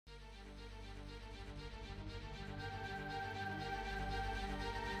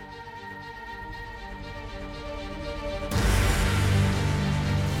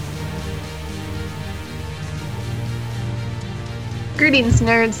Greetings,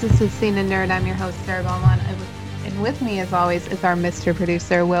 nerds. This is Scene and Nerd. I'm your host, Sarah Belmont. And with me, as always, is our Mr.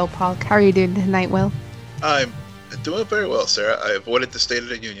 Producer, Will Polk. How are you doing tonight, Will? I'm doing very well, Sarah. I avoided the State of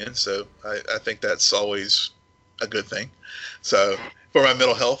the Union, so I think that's always a good thing. So for my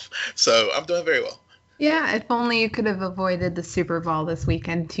mental health, so I'm doing very well. Yeah, if only you could have avoided the Super Bowl this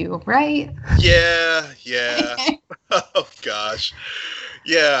weekend too, right? Yeah. Oh gosh,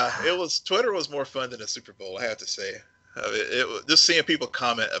 yeah. Twitter was more fun than the Super Bowl, I have to say. Just seeing people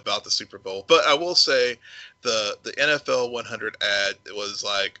comment about the Super Bowl. But I will say, the NFL 100 ad was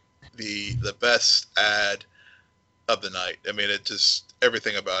like the best ad of the night. I mean,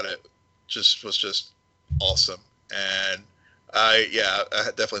 everything about it was just awesome. And I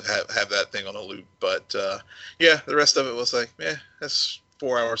definitely have that thing on a loop. But the rest of it was like, that's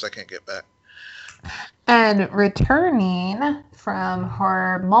 4 hours I can't get back. And returning from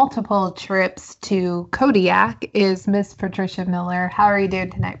her multiple trips to Kodiak is Miss Patricia Miller. How are you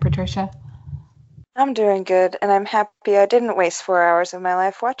doing tonight, Patricia? I'm doing good, and I'm happy I didn't waste 4 hours of my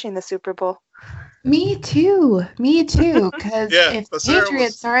life watching the Super Bowl. Me too. Because if the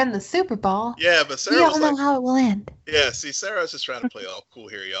Patriots are in the Super Bowl, but Sarah we all know how it will end. Yeah, see, Sarah's just trying to play all cool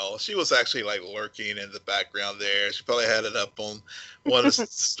here, y'all. She was actually like lurking in the background there. She probably had it up on one of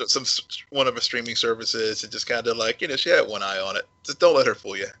her streaming services and just kind of like, she had one eye on it. Just don't let her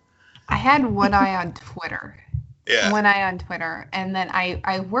fool you. I had one eye on Twitter. Yeah. One eye on Twitter, and then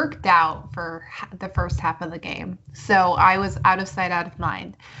I worked out for the first half of the game, so I was out of sight, out of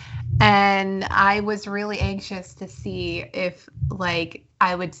mind. And I was really anxious to see if,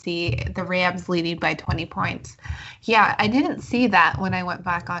 I would see the Rams leading by 20 points. Yeah, I didn't see that when I went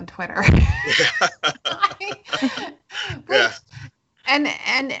back on Twitter. Yeah. And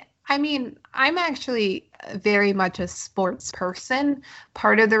I mean, I'm actually very much a sports person.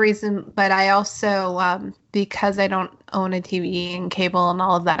 Part of the reason, but I also, because I don't own a TV and cable and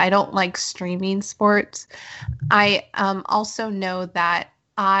all of that, I don't like streaming sports. I also know that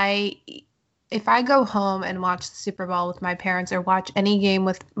if I go home and watch the Super Bowl with my parents or watch any game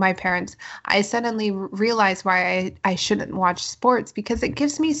with my parents, I suddenly realize why I shouldn't watch sports, because it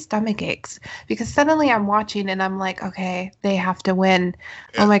gives me stomach aches. Because suddenly I'm watching and I'm like, okay, they have to win.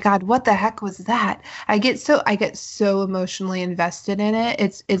 Yeah. Oh my God, what the heck was that? I get so emotionally invested in it.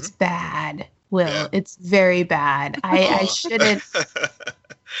 It's bad, Will. Yeah. It's very bad. I shouldn't.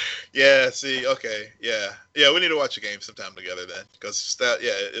 Yeah. See. Okay. Yeah. We need to watch a game sometime together then, because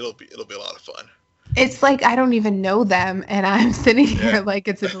it'll be a lot of fun. It's like I don't even know them, and I'm sitting here like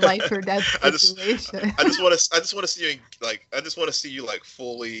it's a life or death situation. I just want to see you like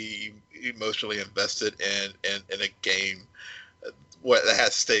fully emotionally invested in a game that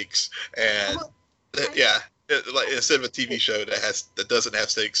has stakes, and like instead of a TV show that doesn't have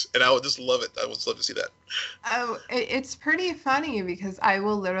stakes, and I would just love it. I would love to see that. Oh, it's pretty funny because I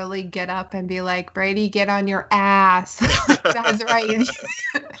will literally get up and be like, Brady, get on your ass. That's right.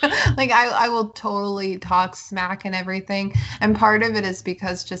 Like I will totally talk smack and everything. And part of it is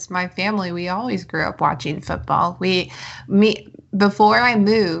because just my family, we always grew up watching football. Before I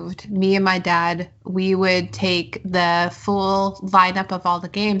moved, me and my dad, we would take the full lineup of all the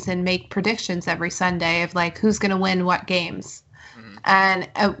games and make predictions every Sunday of like who's going to win what games. Mm-hmm. And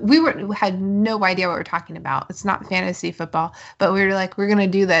we had no idea what we were talking about. It's not fantasy football, but we were like, we're going to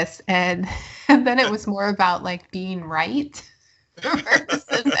do this. And then it was more about like being right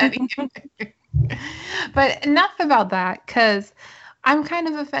versus anything. But enough about that, because I'm kind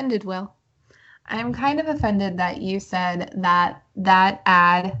of offended, Will. I'm kind of offended that you said that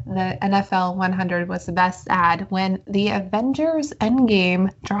ad, the NFL 100, was the best ad when the Avengers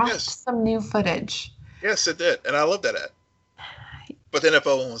Endgame dropped some new footage. Yes, it did. And I love that ad. But the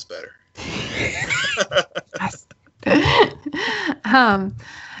NFL one was better.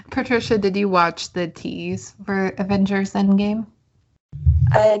 Patricia, did you watch the tease for Avengers Endgame?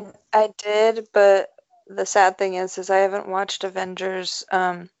 I did, but the sad thing is I haven't watched Avengers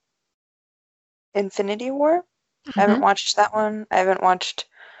Infinity War. Mm-hmm. I haven't watched that one. I've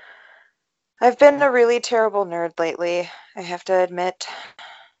been a really terrible nerd lately, I have to admit.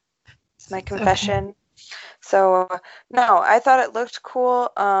 It's my confession. Okay. So, no, I thought it looked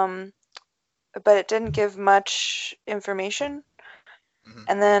cool, but it didn't give much information. Mm-hmm.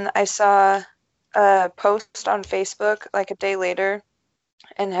 And then I saw a post on Facebook like a day later.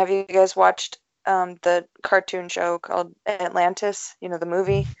 And have you guys watched the cartoon show called Atlantis, the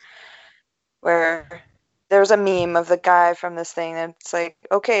movie? Where there was a meme of the guy from this thing, and it's like,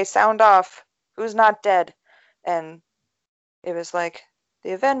 okay, sound off, who's not dead? And it was like,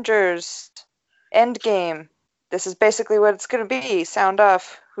 the Avengers Endgame, this is basically what it's gonna be, sound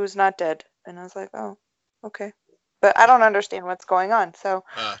off, who's not dead? And I was like, oh, okay. but I don't understand what's going on. So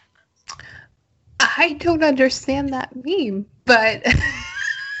I don't understand that meme, but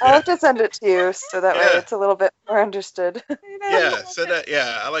I'll have to send it to you so that way it's a little bit more understood. Yeah, send that.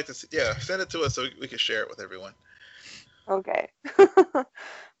 Yeah, I like to see. Yeah, send it to us so we can share it with everyone. Okay.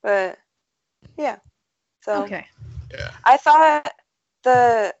 But yeah. So okay. Yeah. I thought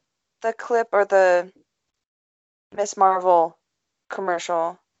the clip or the Miss Marvel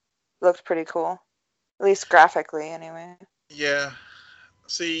commercial looked pretty cool. At least graphically anyway. Yeah.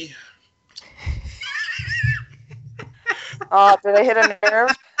 See. Oh, did I hit a nerve?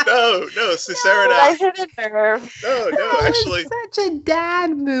 No. See, Sarah and I hit a nerve. No, actually. It's such a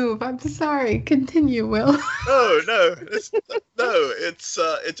dad move. I'm sorry. Continue, Will. No.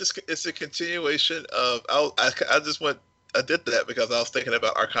 It's a continuation of. I did that because I was thinking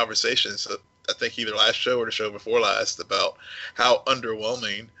about our conversations. I think either last show or the show before last about how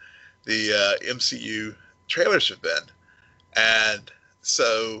underwhelming the MCU trailers have been, and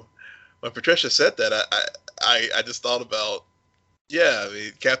so when Patricia said that, I just thought about, I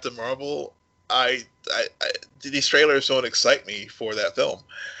mean, Captain Marvel. These trailers don't excite me for that film,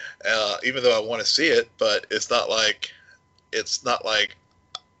 even though I want to see it. But it's not like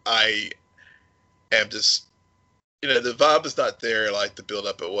I am just, the vibe is not there like the build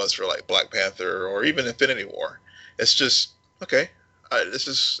up it was for like Black Panther or even Infinity War. It's just okay. This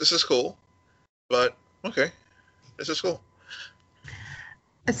is cool, but okay, this is cool.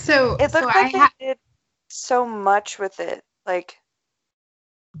 So it looked like they did so much with it. Like,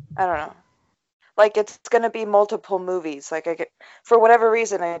 I don't know. Like, it's gonna be multiple movies. Like, for whatever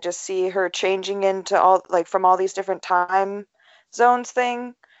reason, I just see her changing into from all these different time zones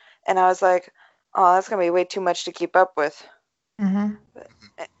thing, and I was like, oh, that's gonna be way too much to keep up with. Mm-hmm.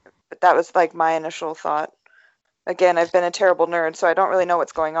 But that was like my initial thought. Again, I've been a terrible nerd, so I don't really know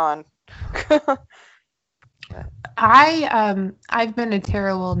what's going on. I've been a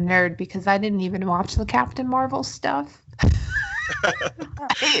terrible nerd because I didn't even watch the Captain Marvel stuff.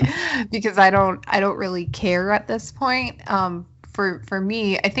 Because I don't really care at this point. For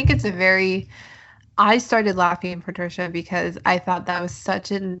me, I think it's I started laughing, Patricia, because I thought that was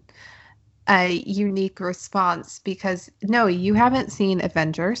such a unique response, because no, you haven't seen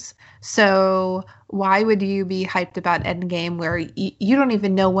Avengers, so why would you be hyped about Endgame where you don't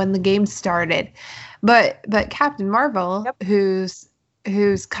even know when the game started? But Captain Marvel, yep.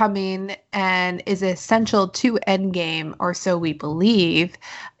 who's coming and is essential to Endgame, or so we believe,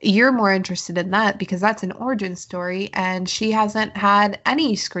 you're more interested in that because that's an origin story and she hasn't had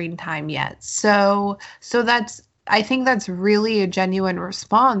any screen time yet. So I think that's really a genuine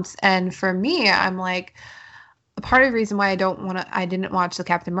response. And for me, I'm like, part of the reason why I didn't watch the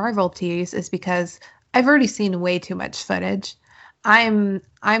Captain Marvel tease is because I've already seen way too much footage. I'm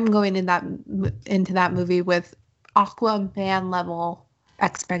going into that movie with Aquaman level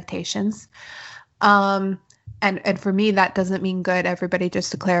expectations. And for me, that doesn't mean good, everybody,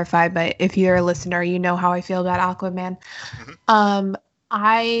 just to clarify, but if you're a listener, you know how I feel about Aquaman.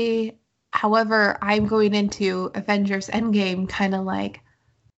 However, I'm going into Avengers Endgame kind of like,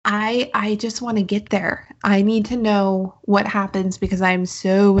 I just want to get there. I need to know what happens because I'm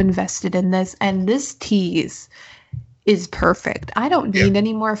so invested in this. And this tease is perfect. I don't need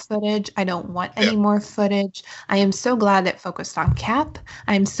any more footage. I don't want any more footage. I am so glad it focused on Cap.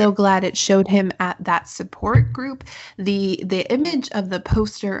 I'm so glad it showed him at that support group. The image of the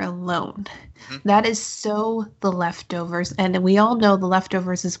poster alone, that is so The Leftovers. And we all know The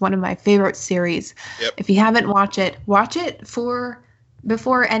Leftovers is one of my favorite series. If you haven't watched it, watch it before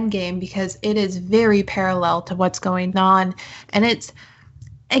Endgame, because it is very parallel to what's going on. And it's,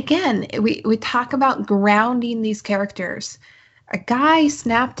 again, we talk about grounding these characters. A guy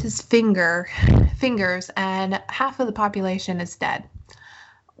snapped his fingers and half of the population is dead.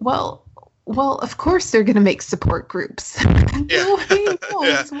 Well, of course they're going to make support groups. Nobody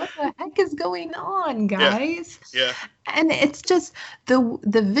knows what the heck is going on, guys. And it's just the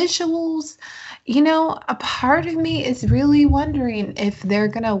visuals. A part of me is really wondering if they're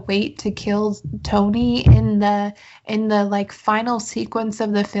going to wait to kill Tony in the like final sequence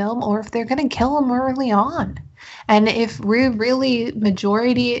of the film, or if they're going to kill him early on. And if we're really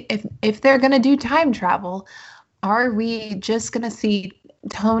majority, if they're going to do time travel, are we just going to see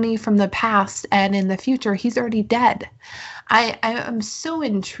Tony from the past and in the future he's already dead? I'm so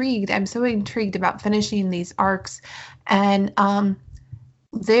intrigued. I'm so intrigued about finishing these arcs. And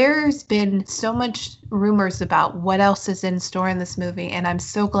there's been so much rumors about what else is in store in this movie, and I'm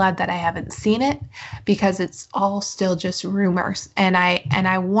so glad that I haven't seen it, because it's all still just rumors, and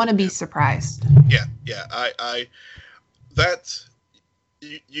I want to be surprised. I that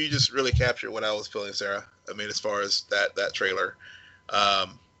you just really captured what I was feeling, Sarah. I mean, as far as that trailer,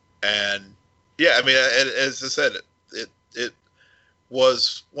 and yeah, I mean, as I said, it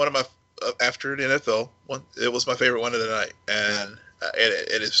was one of my after the NFL one. It was my favorite one of the night, and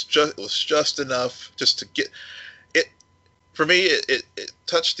it was just enough just to get it for me. It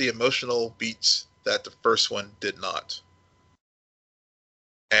touched the emotional beats that the first one did not,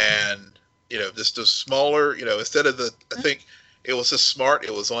 and just a smaller, instead of I think it was just smart.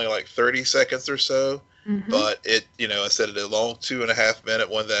 It was only like 30 seconds or so, but it, instead of the long 2.5 minute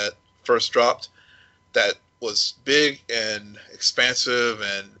one that first dropped, that was big and expansive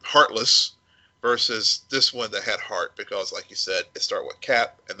and heartless, versus this one that had heart, because like you said, it started with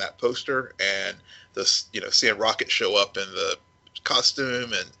Cap and that poster and this, seeing Rocket show up in the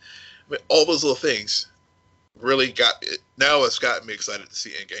costume, and I mean, all those little things really got it. Now it's gotten me excited to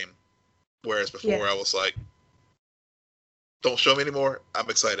see Endgame, whereas before I was like, don't show me anymore. I'm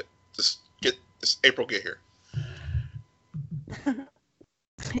excited. Just get this April, get here.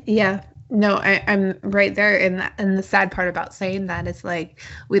 Yeah. No, I'm right there. And the sad part about saying that is, like,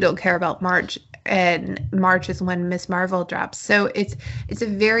 we don't care about March, and March is when Miss Marvel drops. So it's a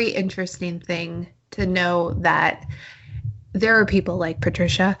very interesting thing to know that there are people like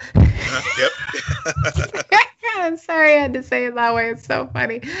Patricia. Yep. I'm sorry I had to say it that way. It's so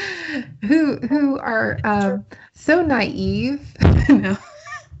funny. Who are so naive. No.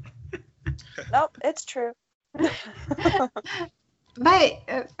 Nope, it's true. But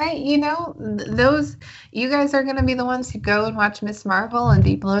those, you guys are going to be the ones who go and watch Miss Marvel and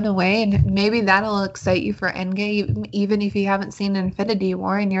be blown away, and maybe that'll excite you for Endgame, even if you haven't seen Infinity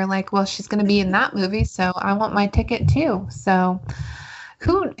War and you're like, well, she's going to be in that movie, so I want my ticket too. So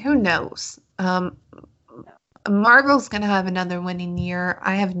who knows? Marvel's going to have another winning year.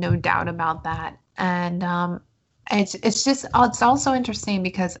 I have no doubt about that. And it's also interesting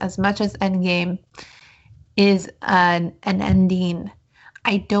because as much as Endgame is an ending,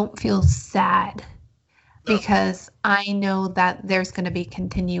 I don't feel sad, because I know that there's going to be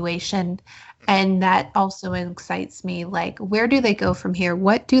continuation, and that also excites me. Like, where do they go from here?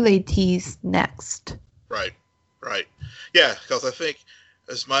 What do they tease next? Right. Yeah, because I think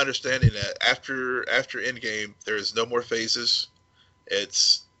it's my understanding that after Endgame, there is no more phases. I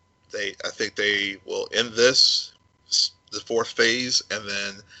think they will end the fourth phase, and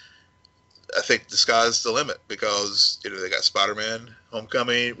then I think the sky's the limit, because they got Spider-Man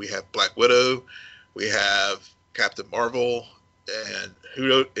Homecoming, we have Black Widow, we have Captain Marvel, and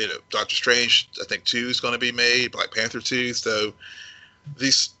Doctor Strange, I think 2 is going to be made, Black Panther 2. So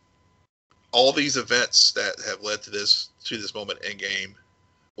all these events that have led to this moment in Endgame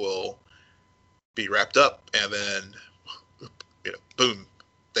will be wrapped up, and then boom,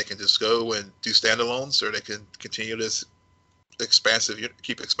 they can just go and do standalones, or they can continue this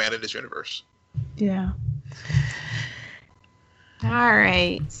keep expanding this universe. Yeah. All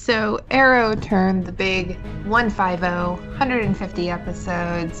right. So Arrow turned the big 150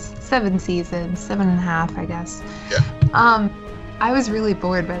 episodes, 7 seasons, 7.5, I guess. Yeah. I was really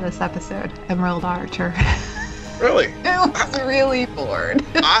bored by this episode, Emerald Archer. Really? I was really bored.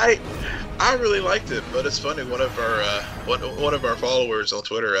 I really liked it, but it's funny. One of our followers on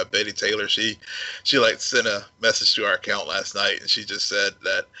Twitter, Betty Taylor, she like sent a message to our account last night, and she just said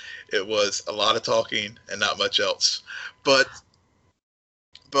that it was a lot of talking and not much else. But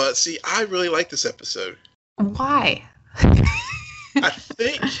see, I really like this episode. Why? I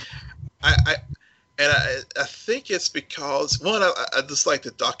think I think it's because, one, I just like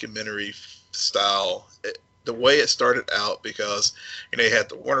the documentary style. The way it started out, because you had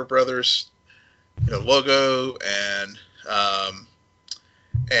the Warner Brothers logo, and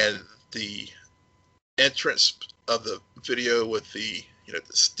the entrance of the video with the the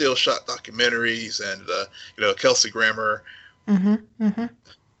still shot documentaries, and Kelsey Grammer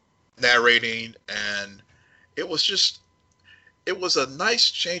narrating, and it was a nice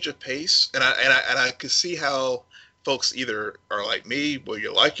change of pace, and I could see how folks either are like me, where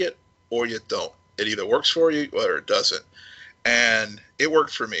you like it or you don't. It either works for you or it doesn't, and it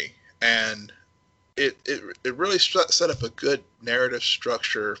worked for me. And it really set up a good narrative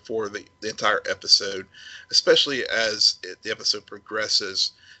structure for the entire episode, especially as the episode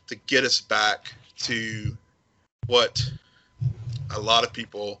progresses, to get us back to what a lot of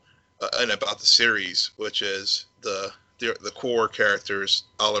people and about the series, which is the core characters,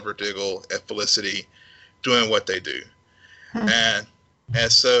 Oliver, Diggle, and Felicity, doing what they do. And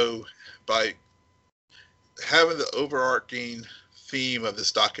so by having the overarching theme of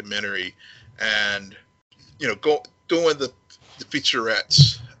this documentary, and doing the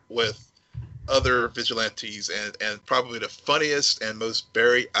featurettes with other vigilantes, and probably the funniest and most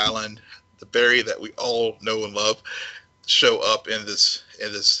Barry Allen the Barry that we all know and love show up in this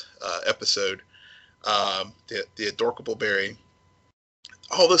episode. The adorkable Barry.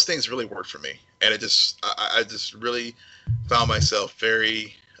 All those things really worked for me, and I just really found myself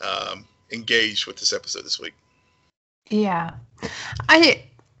very engaged with this episode this week. Yeah,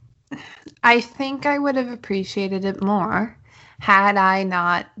 I think I would have appreciated it more had I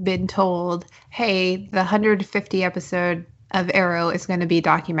not been told, hey, the 150 episode of Arrow is going to be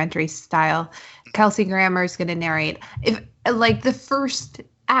documentary style. Kelsey Grammer is going to narrate. If like the first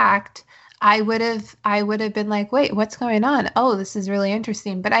act, I would have been like, wait, what's going on? Oh, this is really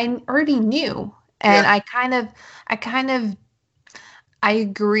interesting. But I already knew. And yeah. I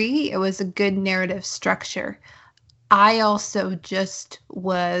agree. It was a good narrative structure. I also just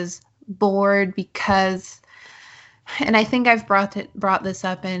was bored because, and I think I've brought this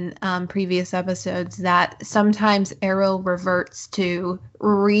up in previous episodes, that sometimes Arrow reverts to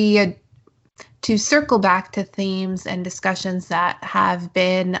circle back to themes and discussions that have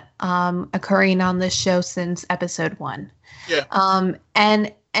been occurring on this show since episode 1. Yeah.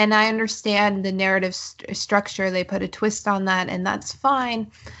 And I understand the narrative structure. They put a twist on that, and that's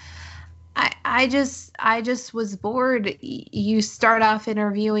fine. I just was bored. You start off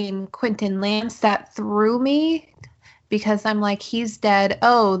interviewing Quentin Lance. That threw me because I'm like, he's dead.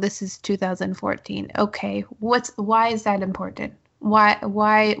 Oh, this is 2014. Okay, why is that important? Why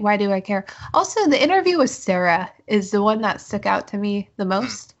do I care? Also, the interview with Sarah is the one that stuck out to me the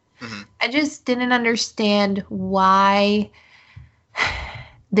most. Mm-hmm. I just didn't understand why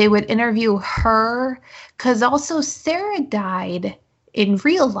they would interview her, because also Sarah died in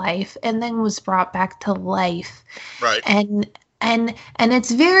real life and then was brought back to life. Right. And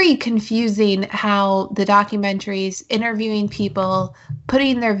it's very confusing how the documentary's interviewing people,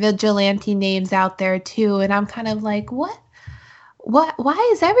 putting their vigilante names out there too. And I'm kind of like, why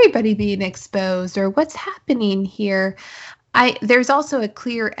is everybody being exposed, or what's happening here? There's also a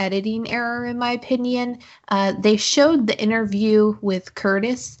clear editing error, in my opinion. They showed the interview with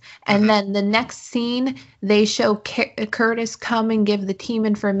Curtis, and then the next scene, they show Curtis come and give the team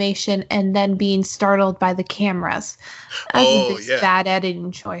information and then being startled by the cameras. Bad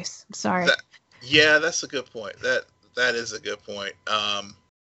editing choice. I'm sorry. That's a good point. That is a good point.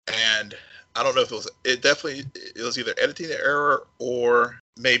 And I don't know if it was either editing error, or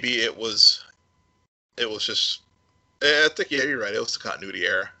maybe it was just, I think, yeah, you're right. It was the continuity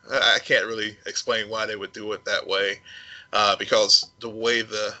error. I can't really explain why they would do it that way, because the way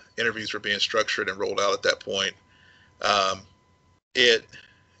the interviews were being structured and rolled out at that point, it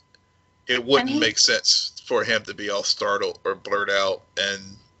wouldn't make sense for him to be all startled or blurt out and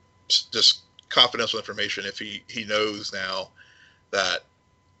just confidential information if he knows now that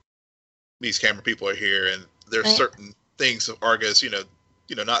these camera people are here, and there's certain things of Argus,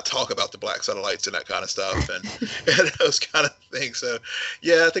 not talk about the black satellites and that kind of stuff, and those kind of things. So,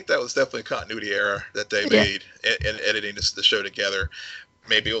 yeah, I think that was definitely a continuity error that they made in editing the show together.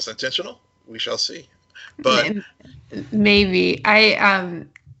 Maybe it was intentional. We shall see. But maybe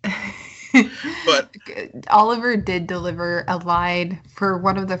but Oliver did deliver a line for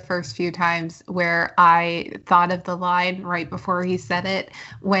one of the first few times where I thought of the line right before he said it,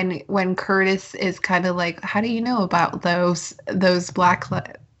 when Curtis is kind of like, how do you know about those black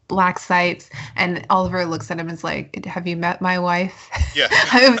sites? And Oliver looks at him and is like, have you met my wife? Yeah.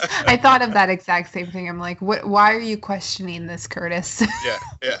 I thought of that exact same thing. I'm like, why are you questioning this, Curtis?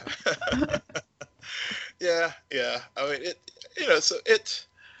 Yeah. Yeah. I mean,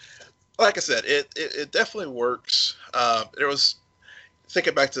 like I said, it definitely works. There was,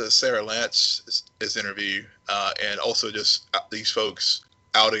 thinking back to Sarah Lance's interview, and also just these folks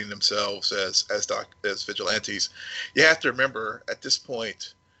outing themselves as vigilantes. You have to remember, at this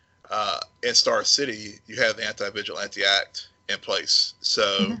point in Star City, you have the Anti-Vigilante Act in place.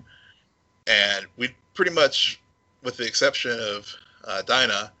 So, and we pretty much, with the exception of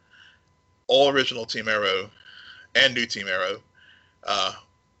Dinah, all original Team Arrow and new Team Arrow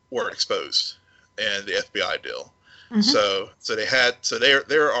were exposed in the FBI deal. So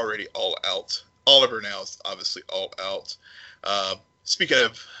they're already all out. Oliver now is obviously all out. Speaking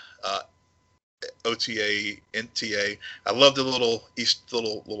of OTA, NTA, I love the little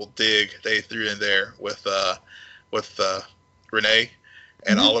dig they threw in there with Renee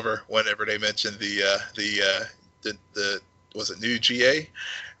and Oliver whenever they mentioned the was it new GA?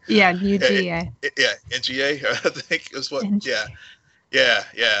 Yeah, new GA. Yeah, NGA. I think it was what. NGA. Yeah.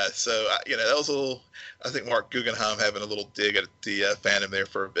 So that was a little. I think Mark Guggenheim having a little dig at the fandom there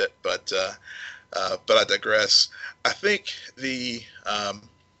for a bit, but I digress. I think the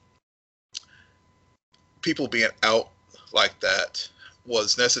people being out like that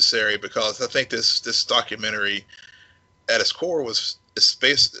was necessary because I think this documentary, at its core, was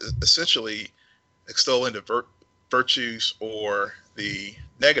essentially extolling the virtues or the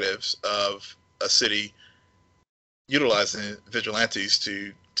negatives of a city utilizing vigilantes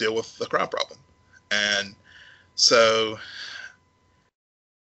to deal with the crime problem. And so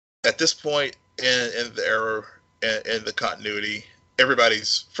at this point in the era, in the continuity,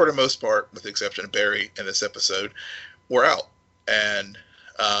 everybody's, for the most part, with the exception of Barry in this episode, were out. And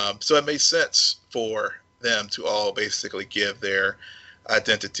so it made sense for them to all basically give their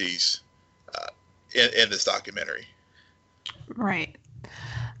identities in this documentary. Right.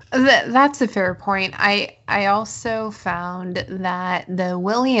 That's a fair point. I also found that the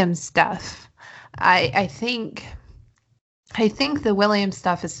Williams stuff, I think the Williams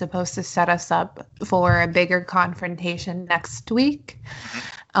stuff is supposed to set us up for a bigger confrontation next week,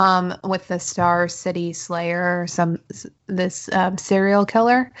 with the Star City Slayer, this serial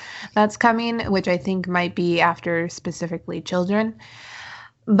killer that's coming, which I think might be after specifically children.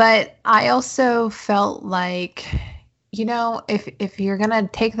 But I also felt like, you know, if you're going to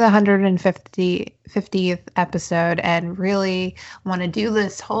take the 150th episode and really want to do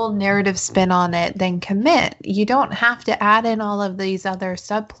this whole narrative spin on it, then commit. You don't have to add in all of these other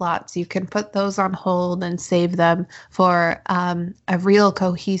subplots. You can put those on hold and save them for a real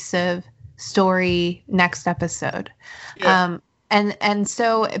cohesive story next episode. Yeah. And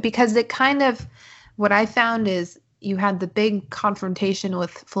so, because it kind of, what I found is, you had the big confrontation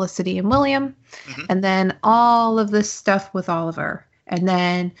with Felicity and William, and then all of this stuff with Oliver, and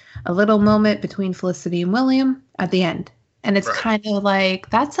then a little moment between Felicity and William at the end. And it's kind of like,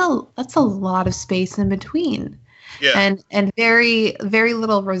 that's a lot of space in between. Yeah. And very, very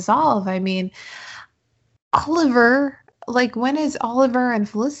little resolve. I mean, Oliver, like, when is Oliver and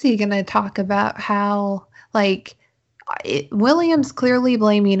Felicity going to talk about how, like, William's clearly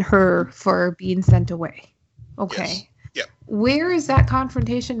blaming her for being sent away. Okay. Yes. Yeah. Where is that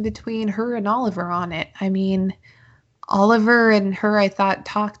confrontation between her and Oliver on it? I mean, Oliver and her, I thought,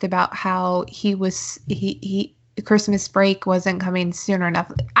 talked about how he Christmas break wasn't coming soon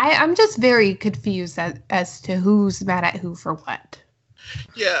enough. I'm just very confused as to who's mad at who for what.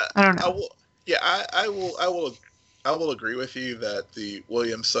 Yeah. I don't know. I will agree with you that the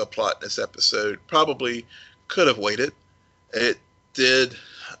William subplot in this episode probably could have waited. It did.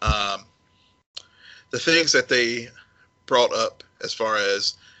 The things that they brought up as far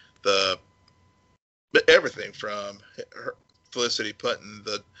as everything from Felicity putting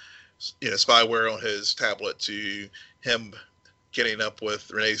the spyware on his tablet to him getting up with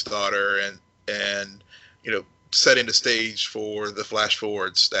Renee's daughter and setting the stage for the flash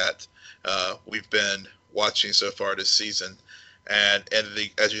forwards that we've been watching so far this season, and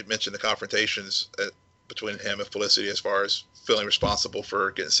as you mentioned, the confrontations between him and Felicity as far as feeling responsible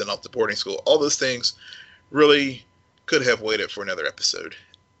for getting sent off to boarding school. All those things really could have waited for another episode.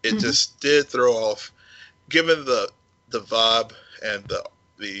 It just did throw off, given the vibe and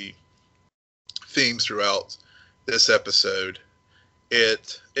the themes throughout this episode.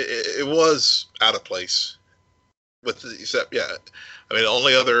 It was out of place. The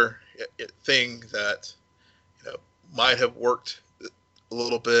only other thing that might have worked a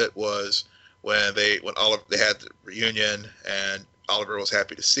little bit was when Oliver, they had the reunion and Oliver was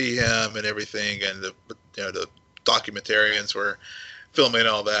happy to see him and everything, and the documentarians were filming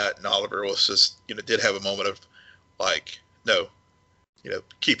all that, and Oliver was just did have a moment of like, no,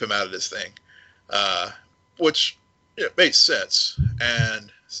 keep him out of this thing, which made sense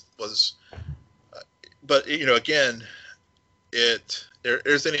and was, but again,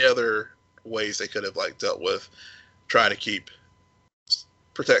 there's any other ways they could have dealt with trying to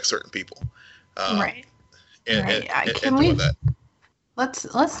protect certain people. Right. Can we?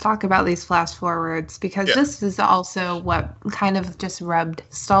 Let's talk about these flash forwards, because this is also what kind of just rubbed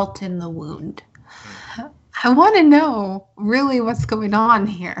salt in the wound. I want to know really what's going on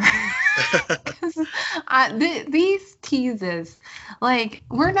here. These teases,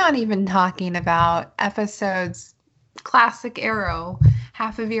 we're not even talking about episodes. Classic Arrow,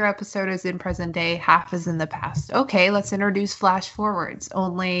 half of your episode is in present day, half is in the past. Okay, let's introduce flash forwards.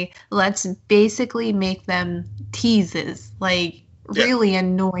 Only let's basically make them teases, really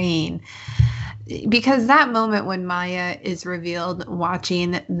annoying. Because that moment when Maya is revealed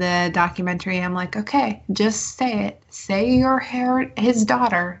watching the documentary, I'm like, okay, just say it. Say you're his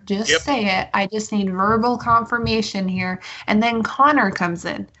daughter. Just say it. I just need verbal confirmation here. And then Connor comes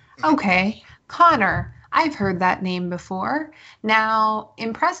in. Okay, Connor. I've heard that name before. Now,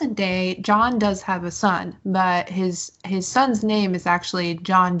 in present day, John does have a son, but his son's name is actually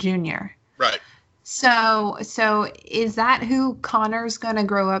John Jr. Right. So is that who Connor's gonna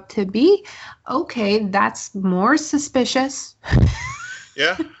grow up to be? Okay, that's more suspicious.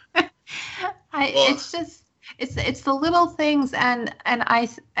 Yeah. Well, it's just it's the little things, and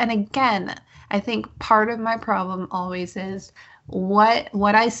again, I think part of my problem always is what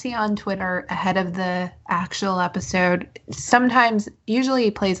I see on Twitter ahead of the actual episode sometimes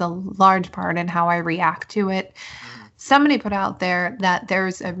usually plays a large part in how I react to it. Somebody put out there that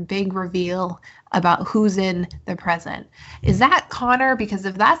there's a big reveal about who's in the present. Is that Connor? Because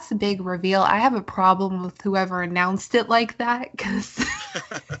if that's the big reveal, I have a problem with whoever announced it like that, because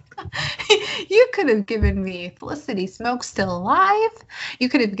you could have given me Felicity Smoke still alive. You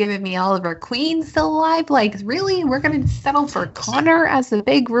could have given me Oliver Queen still alive. Like, really? We're going to settle for Connor as the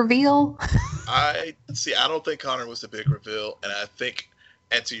big reveal? I don't think Connor was the big reveal, and I think,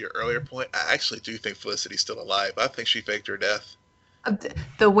 and to your earlier point, I actually do think Felicity's still alive. I think she faked her death.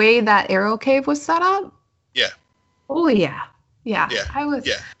 The way that Arrow Cave was set up? Yeah. Oh, yeah. Yeah. I was.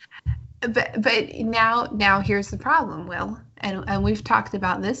 Yeah. But now here's the problem, Will. And we've talked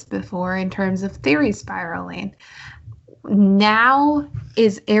about this before in terms of theory spiraling. Now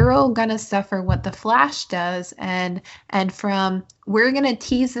is Arrow gonna suffer what the Flash does, and from we're gonna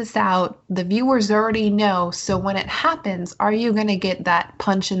tease this out, the viewers already know, so when it happens, are you gonna get that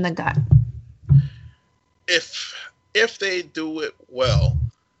punch in the gut? If they do it well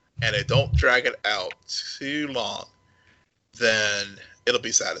and they don't drag it out too long, then it'll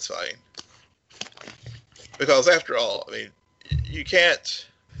be satisfying. Because after all, I mean, you can't.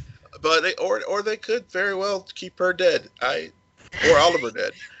 But they could very well keep her dead. Or Oliver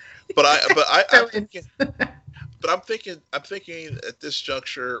dead. I'm thinking at this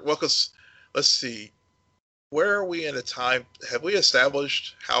juncture. Well, because let's see, where are we in a time? Have we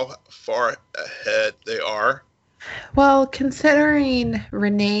established how far ahead they are? Well, considering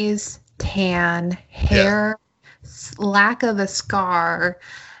Renee's tan, hair, lack of a scar,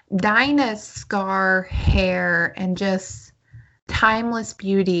 Dinah's scar, hair, and just timeless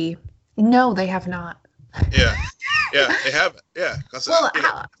beauty. No, they have not. Yeah, they haven't. Yeah. Well,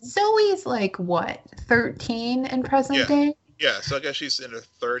 Zoe's like what, 13 in present day? Yeah, so I guess she's in her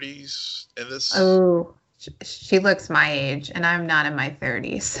 30s in this. Oh, she looks my age, and I'm not in my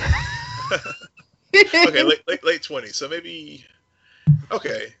 30s. Okay, late 20s. So maybe.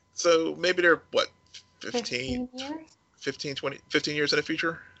 Okay, so maybe they're what, 15 years in the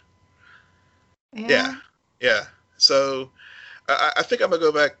future. Yeah. So I think I'm gonna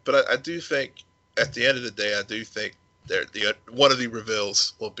go back, but I do think at the end of the day, I do think one of the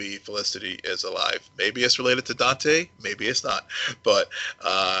reveals will be Felicity is alive. Maybe it's related to Dante, maybe it's not, but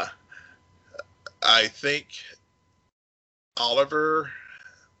I think Oliver.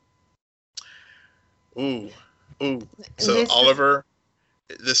 So Oliver,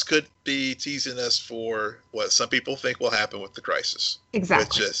 this could be teasing us for what some people think will happen with the crisis. Exactly.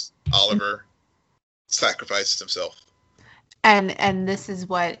 Which is Oliver sacrifices himself. And this is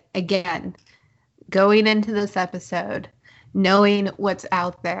what, again, going into this episode, knowing what's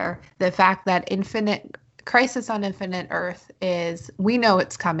out there, the fact that Crisis on Infinite Earth is, we know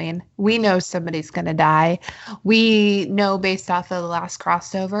it's coming. We know somebody's going to die. We know based off of the last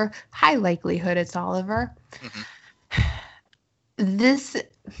crossover, high likelihood it's Oliver. Mm-hmm.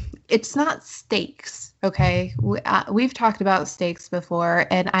 It's not stakes, okay? We've talked about stakes before,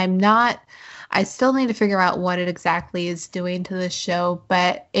 and I still need to figure out what it exactly is doing to the show,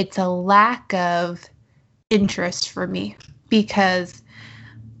 but it's a lack of interest for me, because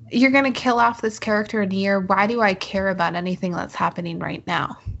you're going to kill off this character in a year. Why do I care about anything that's happening right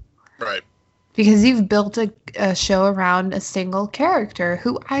now? Right. Because you've built a show around a single character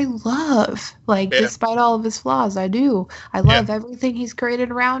who I love. Despite all of his flaws, I do. I love everything he's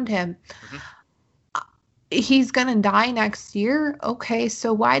created around him. Mm-hmm. He's going to die next year. Okay,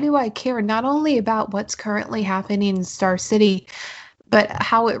 so why do I care not only about what's currently happening in Star City, but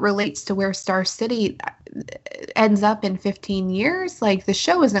how it relates to where Star City ends up in 15 years? Like, the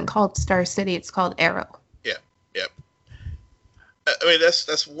show isn't called Star City, it's called Arrow. Yeah. I mean,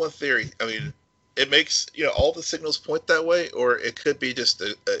 that's one theory. I mean, it makes, all the signals point that way, or it could be just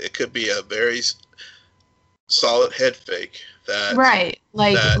it could be a very solid head fake. Right.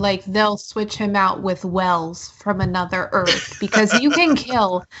 Like they'll switch him out with Wells from another Earth, because you can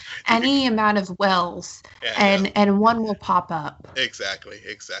kill any amount of Wells and one will pop up. Exactly.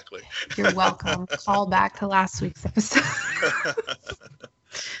 You're welcome. Call back to last week's episode.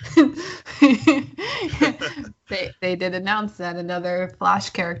 They did announce that another Flash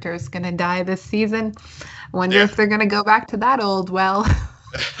character is going to die this season. I wonder if they're going to go back to that old well.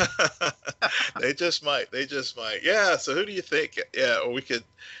 They just might. Yeah. So who do you think? Yeah. Or we could,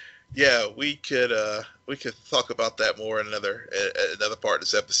 yeah, we could talk about that more in another part of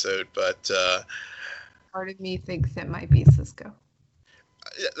this episode. But Part of me thinks it might be Cisco.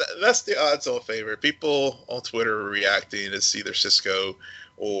 that's the odds-on favorite. People on Twitter are reacting as either Cisco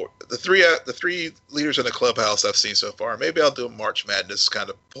or the three leaders in the clubhouse I've seen so far. Maybe I'll do a March Madness kind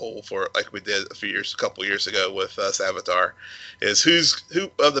of poll for like we did a couple years ago with Avatar. Is who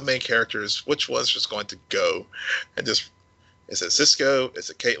of the main characters, which one's just going to go, and just is it Cisco, is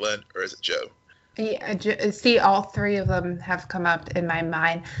it Caitlin, or is it Joe? Yeah, see, all three of them have come up in my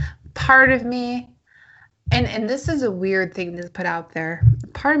mind. Part of me, and this is a weird thing to put out there,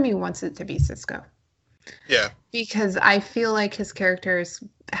 part of me wants it to be Cisco. Yeah. Because I feel like his character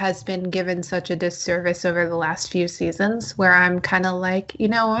has been given such a disservice over the last few seasons, where I'm kind of like, you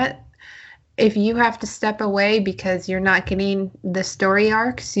know what? If you have to step away because you're not getting the story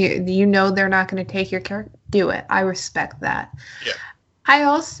arcs, you know they're not going to take your character, do it. I respect that. Yeah. I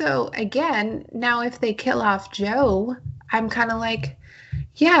also, again, now if they kill off Joe, I'm kind of like,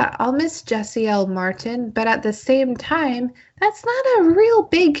 yeah, I'll miss Jesse L. Martin, but at the same time, that's not a real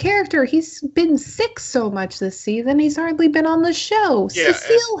big character. He's been sick so much this season, he's hardly been on the show. Yeah,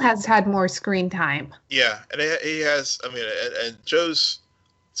 Cecile has had more screen time. Yeah, and he has, I mean, and Joe's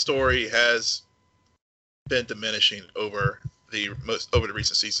story has been diminishing over the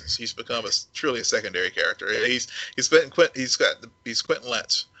recent seasons. He's become truly a secondary character. He's Quentin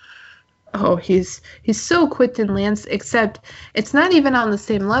Lentz. Oh, he's so Quentin Lance, except it's not even on the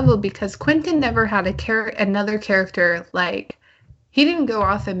same level because Quentin never had another character like he didn't go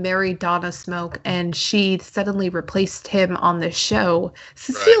off and marry Donna Smoke and she suddenly replaced him on the show.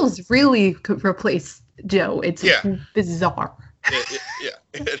 Cecile's really replaced Joe. It's bizarre. It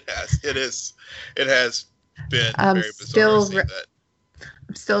has been very bizarre.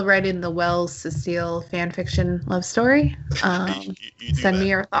 I'm still writing the Wells Cecile fanfiction love story. Send me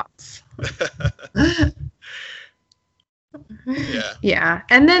your thoughts. Yeah.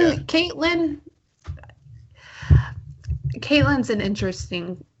 And then Caitlyn's an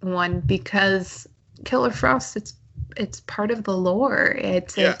interesting one because Killer Frost, it's part of the lore. I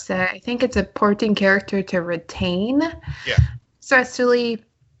think it's a important character to retain. Yeah. Especially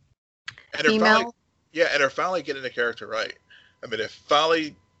female. And they're finally getting the character right. I mean, if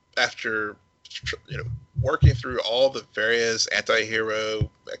finally, after working through all the various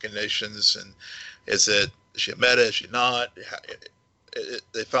anti-hero machinations, and is she a meta? Is she not?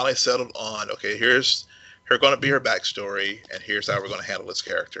 They finally settled on, okay, here's going to be her backstory, and here's how we're going to handle this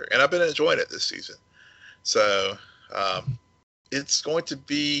character. And I've been enjoying it this season. So it's going to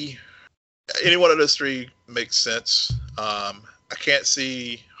be any one of those three makes sense. I can't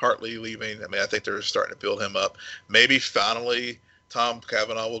see Hartley leaving. I mean, I think they're starting to build him up. Maybe finally Tom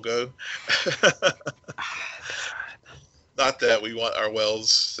Cavanaugh will go. Not that we want our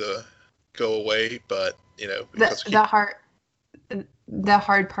Wells to go away, but the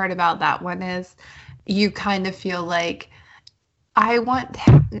hard part about that one is you kind of feel like I want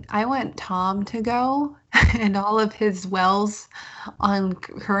Tom to go and all of his Wells on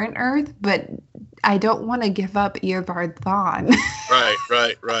current Earth, but I don't want to give up Eobard Thawne. Right.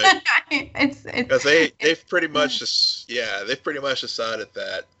 It's because they've pretty much decided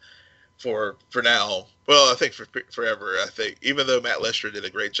that for now. Well, I think for forever. I think even though Matt Lester did a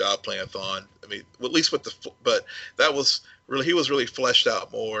great job playing Thawne, I mean, at least but that was really, he was really fleshed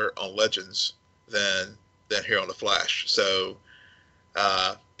out more on Legends than here on The Flash. So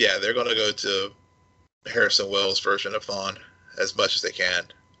they're going to go to Harrison Wells' version of Thawne as much as they can.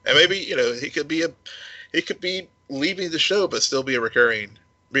 And maybe, he could be leaving the show, but still be a reoccurring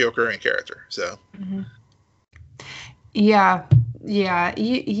character. So, yeah.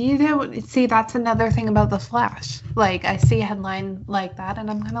 You don't see. That's another thing about the Flash. Like, I see a headline like that,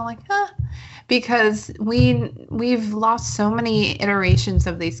 and I'm kind of like, because we've lost so many iterations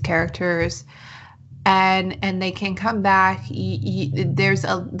of these characters, and they can come back. There's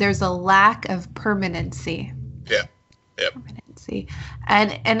a lack of permanency. Yeah. Yep. Permanency.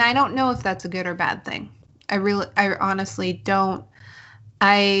 And I don't know if that's a good or bad thing. I honestly don't.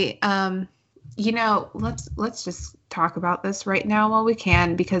 Let's just talk about this right now while we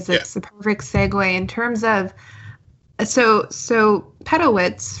can, because it's the perfect segue in terms of so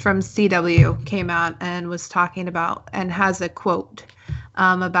Pedowitz from CW came out and was talking about and has a quote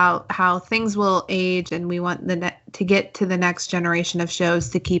about how things will age and we want to get to the next generation of shows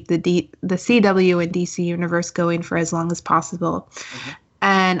to keep the CW and DC universe going for as long as possible. Mm-hmm.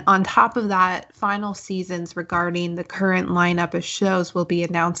 And on top of that, final seasons regarding the current lineup of shows will be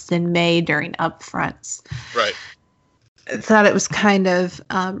announced in May during upfronts. Right. I thought it was kind of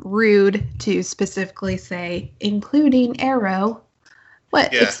rude to specifically say, including Arrow.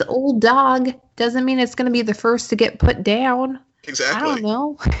 What? Yeah. It's the old dog. Doesn't mean it's going to be the first to get put down. Exactly. I don't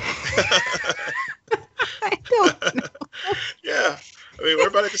know. I don't know. Yeah. I mean,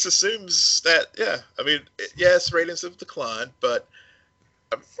 everybody just assumes that, yeah. I mean, yes, ratings have declined, but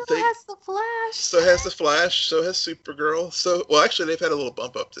So has the Flash. So has the Flash. So has Supergirl. So, well, actually, they've had a little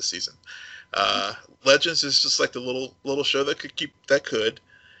bump up this season. Legends is just like the little show that could.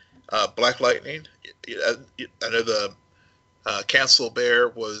 Black Lightning. I know the Cancel Bear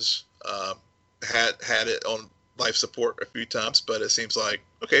was had it on life support a few times, but it seems like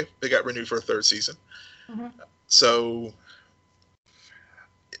okay, they got renewed for a third season. Mm-hmm. So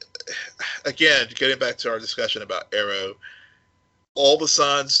again, getting back to our discussion about Arrow, all the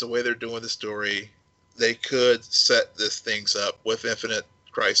signs, the way they're doing the story, they could set this things up with Infinite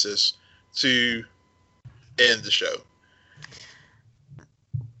Crisis to end the show.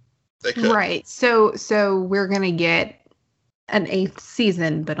 They could. Right. So we're going to get an 8th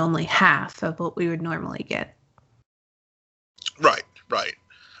season, but only half of what we would normally get. Right.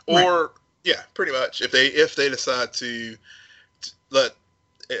 Or yeah, pretty much. If they decide to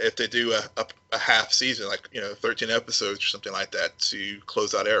if they do a half season, like 13 episodes or something like that to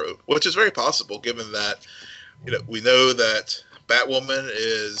close out Arrow, which is very possible given that we know that Batwoman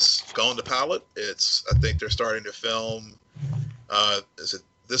is gone to pilot. I think they're starting to film. Is it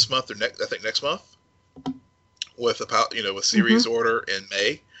this month or next? I think next month with with series order in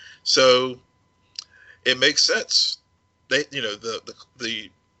May. So it makes sense. They the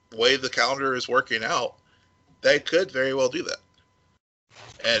way the calendar is working out, they could very well do that.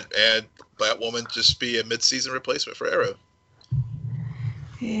 And Batwoman just be a mid-season replacement for Arrow.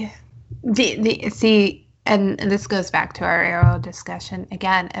 Yeah. See, and this goes back to our Arrow discussion.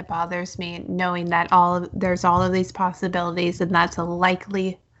 Again, it bothers me knowing that there's all of these possibilities, and that's a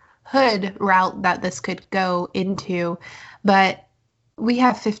likelihood route that this could go into. But we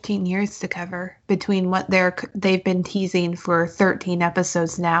have 15 years to cover between what they've been teasing for 13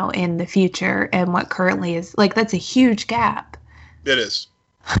 episodes now in the future and what currently is. Like, that's a huge gap. It is.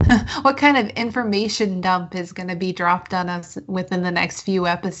 What kind of information dump is going to be dropped on us within the next few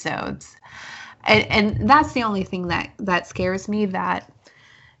episodes? And that's the only thing that scares me, that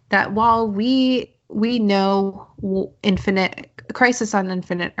while we know Crisis on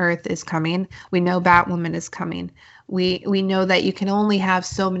Infinite Earth is coming, we know Batwoman is coming, we know that you can only have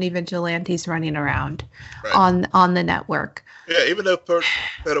so many vigilantes running around on the network. Yeah, even though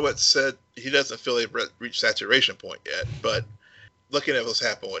Pedowitz said he doesn't feel they've reached saturation point yet, but looking at what's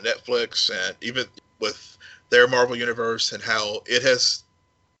happened with Netflix and even with their Marvel Universe and how it has,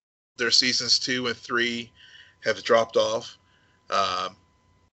 their seasons 2 and 3 have dropped off. And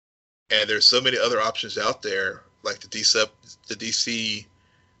there's so many other options out there, like the DC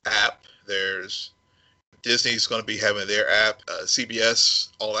app. There's Disney's going to be having their app,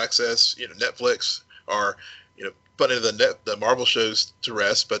 CBS All Access. Netflix are putting the Marvel shows to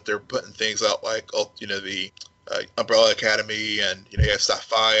rest, but they're putting things out like the Umbrella Academy, and you have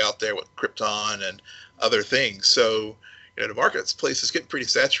Sci-Fi out there with Krypton and other things. So the marketplace is getting pretty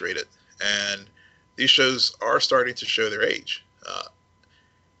saturated, and these shows are starting to show their age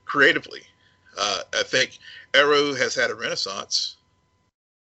creatively. I think Arrow has had a renaissance.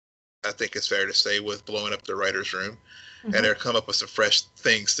 I think it's fair to say, with blowing up the writer's room, and they're come up with some fresh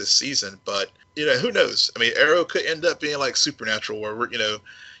things this season. But who knows? I mean, Arrow could end up being like Supernatural, where we're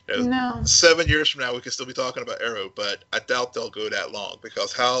No. 7 years from now we could still be talking about Arrow, but I doubt they'll go that long,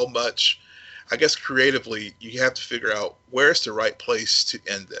 because how much, I guess, creatively you have to figure out where's the right place to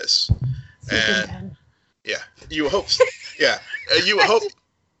end this. Season 10. Yeah, you hope. Yeah, you hope.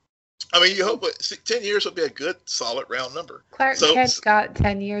 I mean, you hope 10 years would be a good, solid, round number. Clark Kent's got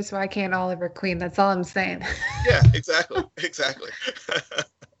 10 years. Why can't Oliver Queen? That's all I'm saying. Yeah, exactly.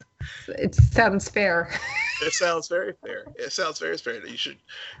 It sounds fair. It sounds very fair. It sounds very fair. You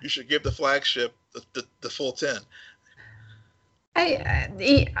should give the flagship the full 10. I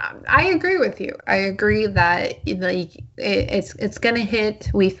agree with you. I agree that it's gonna hit.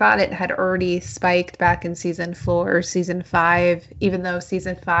 We thought it had already spiked back in season 4 or season 5, even though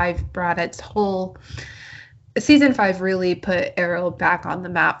season 5 brought its whole. Season 5 really put Arrow back on the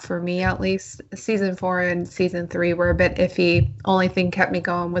map for me, at least. Season 4 and season 3 were a bit iffy. Only thing kept me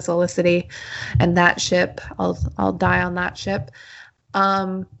going was Olicity, and that ship. I'll die on that ship.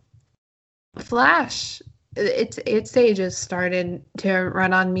 Flash. Its age is starting to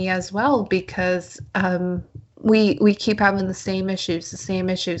run on me as well, because we keep having the same issues. The same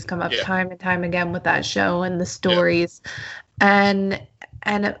issues come up time and time again with that show and the stories. And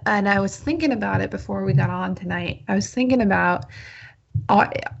I was thinking about it before we got on tonight. I was thinking about,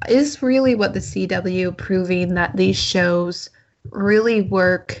 is really what the CW proving that these shows really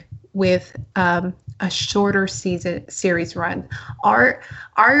work with a shorter series run.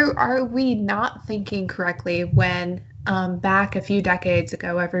 Are we not thinking correctly when back a few decades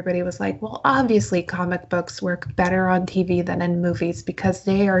ago everybody was like, well, obviously comic books work better on TV than in movies because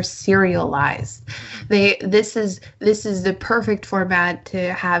they are serialized. This is the perfect format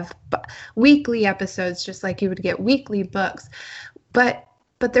to have weekly episodes, just like you would get weekly books. But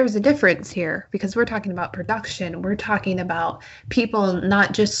there's a difference here because we're talking about production. We're talking about people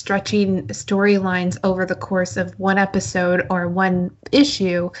not just stretching storylines over the course of one episode or one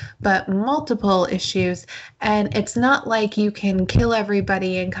issue, but multiple issues. And it's not like you can kill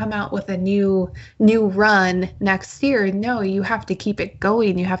everybody and come out with a new run next year. No, you have to keep it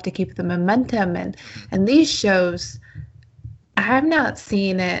going. You have to keep the momentum. And these shows, I'm not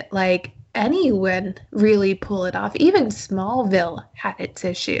seeing it like anyone really pull it off. Even Smallville had its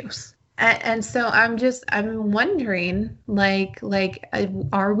issues. And so I'm wondering,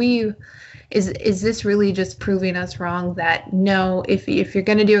 is this really just proving us wrong that no, if you're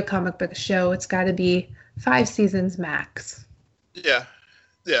going to do a comic book show, it's got to be 5 seasons max? Yeah,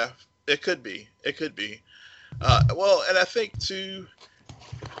 it could be. Well, and I think too,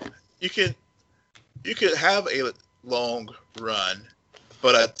 you could have a long run,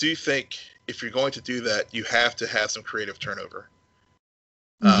 but I do think if you're going to do that, you have to have some creative turnover,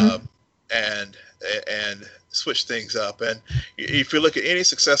 and switch things up. And if you look at any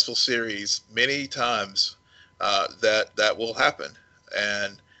successful series, many times that will happen,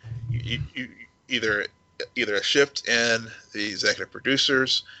 and you either a shift in the executive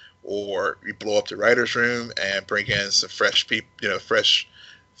producers, or you blow up the writers' room and bring in some fresh people, fresh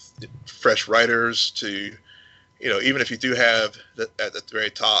writers to. Even if you do have at the very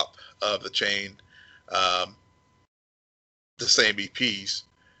top of the chain, the same EPs,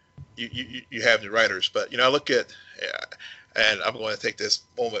 you have new writers. But I look at, and I'm going to take this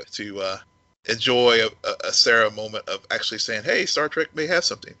moment to enjoy a Sarah moment of actually saying, "Hey, Star Trek may have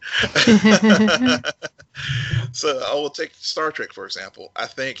something." So I will take Star Trek for example. I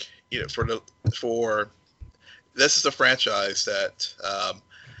think for this is a franchise that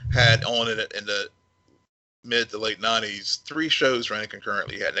had on it in the mid to late 90s, 3 shows running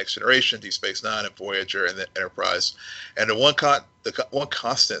concurrently. You had Next Generation, Deep Space Nine, and Voyager, and then Enterprise. And the one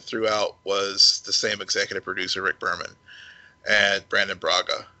constant throughout was the same executive producer, Rick Berman, and Brandon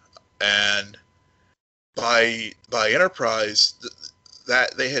Braga. And by Enterprise,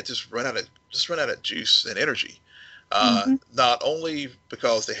 that they had just run out of juice and energy. Not only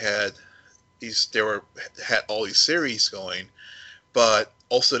because they had all these series going, but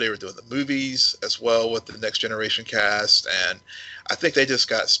also they were doing the movies as well with the Next Generation cast, and I think they just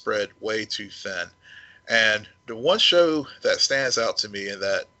got spread way too thin. And the one show that stands out to me in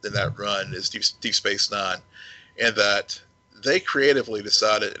that run is Deep Space Nine, in that they creatively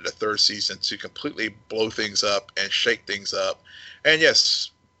decided in the 3rd season to completely blow things up and shake things up, and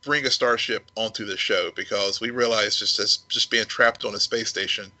yes, bring a starship onto the show, because we realized just being trapped on a space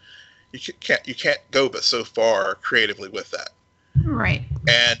station, you can't go but so far creatively with that. Right.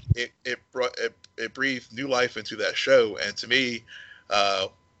 And it breathed new life into that show, and to me,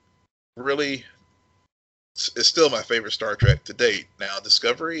 really, it's still my favorite Star Trek to date. Now,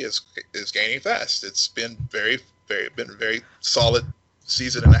 Discovery is gaining fast. It's been a very solid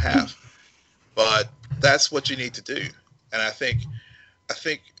season and a half, but that's what you need to do. And I think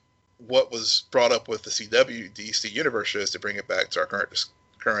what was brought up with the CW DC Universe shows, to bring it back to our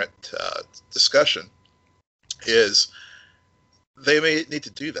current discussion, is they may need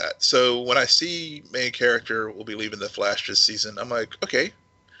to do that. So when I see main character will be leaving the Flash this season, I'm like, okay,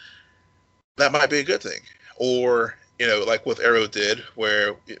 that might be a good thing. Or, like what Arrow did,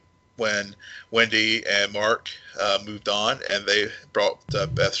 where when Wendy and Mark moved on and they brought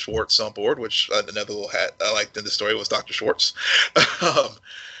Beth Schwartz on board, which another little hat I liked in the story was Dr. Schwartz.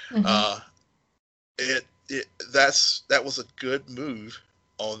 That was a good move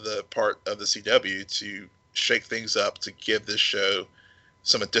on the part of the CW to shake things up, to give this show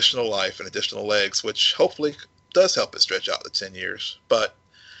some additional life and additional legs, which hopefully does help it stretch out to 10 years. But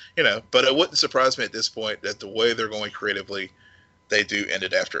it wouldn't surprise me at this point that the way they're going creatively, they do end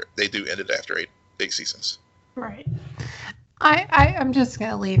it after 8 big seasons. Right. I'm just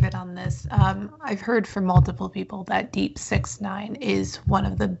going to leave it on this. I've heard from multiple people that Deep Space Nine is one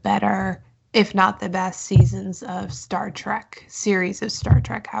of the better, if not the best, seasons of Star Trek, series of Star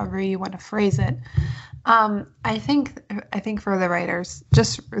Trek, however you want to phrase it. I think for the writers,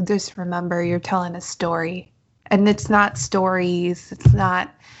 just remember you're telling a story, and it's not stories. It's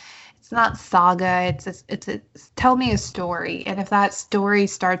It's not saga. It's a tell me a story. And if that story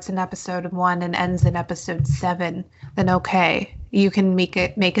starts in episode 1 and ends in episode 7, then okay, you can make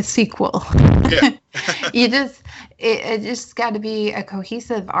a sequel. Yeah. It just got to be a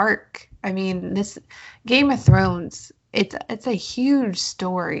cohesive arc. I mean, this Game of Thrones, it's a huge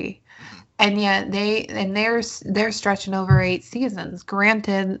story. And yet they're stretching over 8 seasons.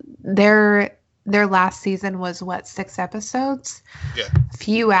 Granted, their last season was what, 6 episodes? Yeah.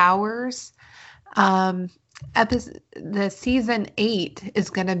 Few hours. The season 8 is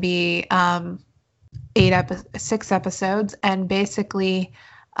going to be 6 episodes, and basically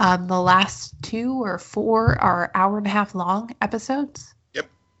the last 2 or 4 are hour-and-a-half long episodes.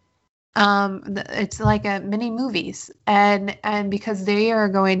 It's like a mini movies, and because they are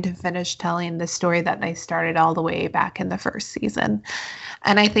going to finish telling the story that they started all the way back in the first season.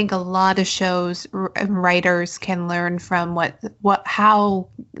 And I think a lot of shows and writers can learn from how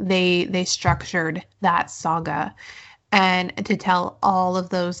they structured that saga, and to tell all of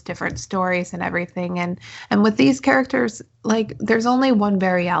those different stories and everything. And with these characters, like, there's only one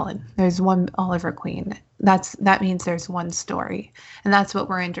Barry Allen, there's one Oliver Queen. That means there's one story, and that's what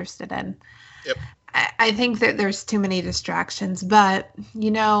we're interested in. Yep. I think that there's too many distractions, but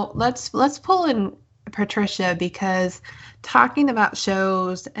let's pull in Patricia, because talking about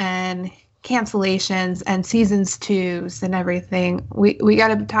shows and cancellations and seasons 2s and everything, we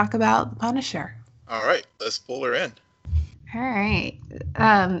got to talk about Punisher. All right, let's pull her in. All right.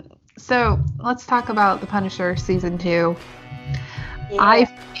 So let's talk about the Punisher season 2. Yeah. I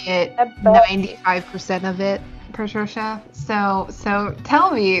forget 95% of it, Patricia. So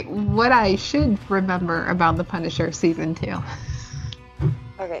tell me what I should remember about the Punisher season 2.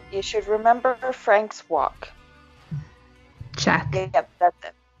 Okay, you should remember Frank's walk. Check. Yep, that's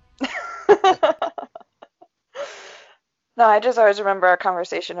it. No, I just always remember our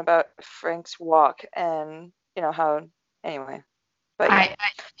conversation about Frank's walk, and how. Anyway, but yeah.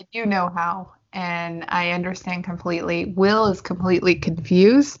 I do know how, and I understand completely. Will is completely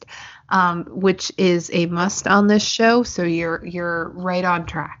confused, which is a must on this show. So you're right on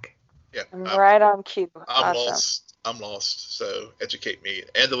track. Yeah, I'm right on cue. I'm awesome. lost. So educate me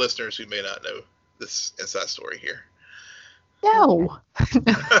and the listeners who may not know this inside story here. No.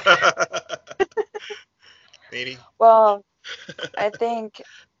 Nene? Well, I think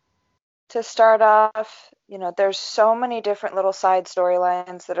to start off, there's so many different little side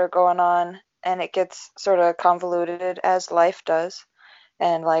storylines that are going on, and it gets sort of convoluted, as life does.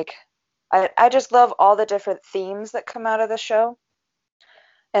 And I just love all the different themes that come out of the show.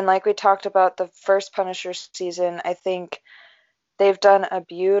 And like we talked about the first Punisher season, I think they've done a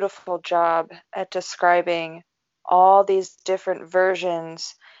beautiful job at describing all these different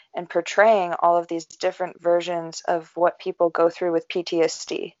versions and portraying all of these different versions of what people go through with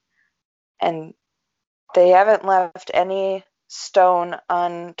PTSD. And they haven't left any stone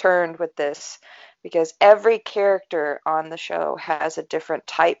unturned with this, because every character on the show has a different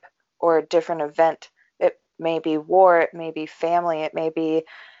type or a different event. It may be war, it may be family, it may be,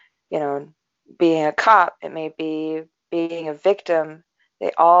 being a cop, it may be being a victim.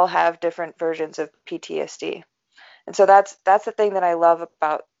 They all have different versions of PTSD. And so that's the thing that I love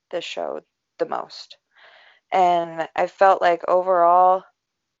about this show the most. And I felt like overall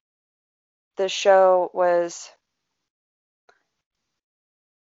the show was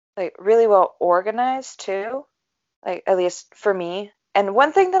really well organized too, at least for me. And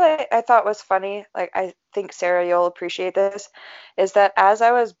one thing that I thought was funny, I think Sarah, you'll appreciate this, is that as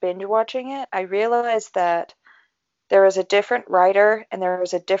I was binge watching it, I realized that there was a different writer and there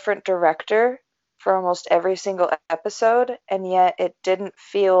was a different director for almost every single episode, and yet it didn't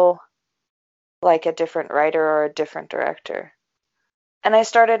feel like a different writer or a different director. And I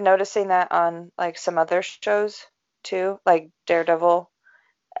started noticing that on some other shows too, like Daredevil,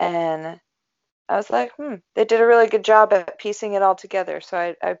 and I was like, they did a really good job at piecing it all together. So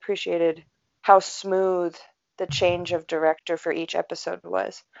I appreciated how smooth the change of director for each episode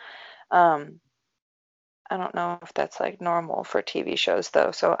was. I don't know if that's normal for TV shows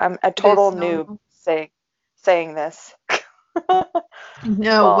though, so I'm a total noob saying this.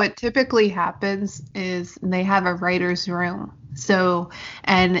 No, well, what typically happens is they have a writer's room. So,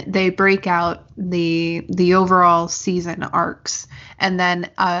 and they break out the overall season arcs, and then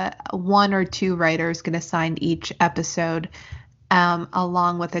 1 or 2 writers get assigned each episode,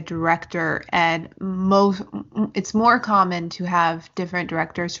 along with a director. And it's more common to have different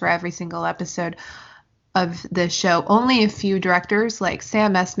directors for every single episode of the show. Only a few directors, like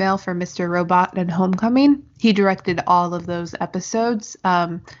Sam Esmail for Mr. Robot and Homecoming, he directed all of those episodes.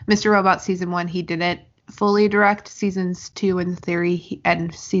 Mr. Robot season 1 he didn't. fully direct seasons 2 and 3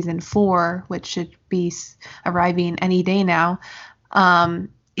 and season 4, which should be arriving any day now.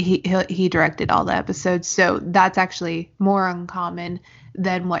 He directed all the episodes, so that's actually more uncommon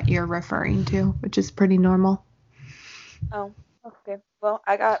than what you're referring to, which is pretty normal. Oh, okay. Well,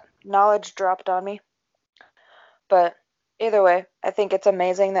 I got knowledge dropped on me. But either way, I think it's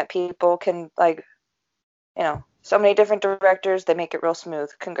amazing that people can, like, so many different directors, they make it real smooth.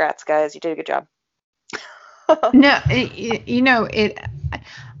 Congrats, guys. You did a good job. No, it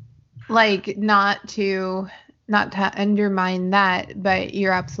like not to undermine that, but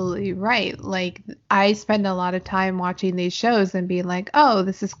you're absolutely right. Like, I spend a lot of time watching these shows and being like, oh,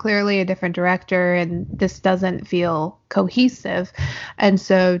 this is clearly a different director and this doesn't feel cohesive. And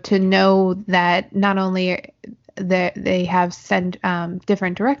so to know that not only that they have sent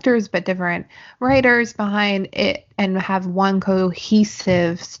different directors but different writers behind it and have one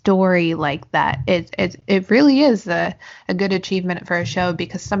cohesive story like that, it really is a good achievement for a show,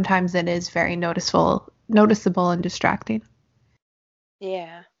 because sometimes it is very noticeable and distracting.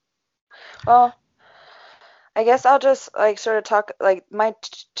 Yeah. Well, I guess I'll just sort of talk, my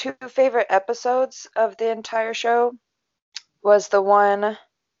two favorite episodes of the entire show was the one,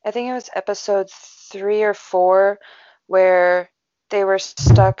 I think it was episode 3 or 4, where they were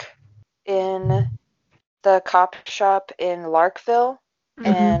stuck in the cop shop in Larkville,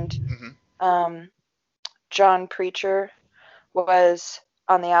 and John Preacher was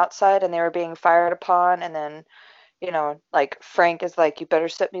on the outside and they were being fired upon, and then Frank is like, you better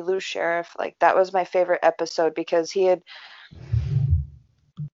set me loose, sheriff. Like, that was my favorite episode, because he had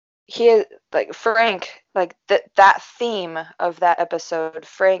Frank, that theme of that episode,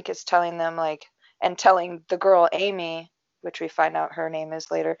 Frank is telling them, and telling the girl Amy, which we find out her name is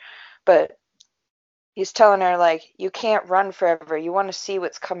later, but he's telling her, you can't run forever. You want to see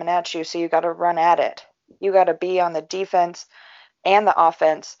what's coming at you, so you got to run at it. You got to be on the defense and the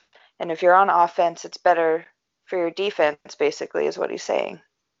offense. And if you're on offense, it's better for your defense, basically, is what he's saying.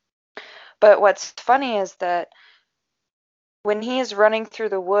 But what's funny is that when he's running through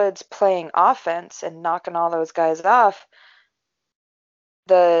the woods playing offense and knocking all those guys off,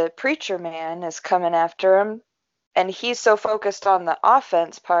 the preacher man is coming after him, and he's so focused on the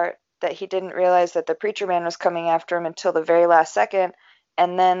offense part that he didn't realize that the preacher man was coming after him until the very last second.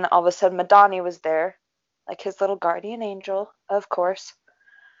 And then all of a sudden Madani was there, like his little guardian angel, of course.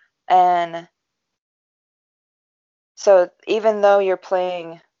 And so even though you're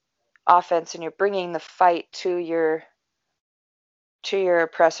playing offense and you're bringing the fight to your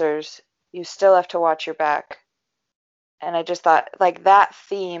oppressors, you still have to watch your back. And I just thought, that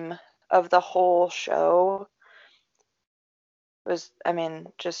theme of the whole show was,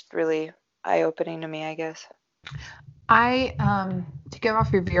 just really eye-opening to me, I guess. To go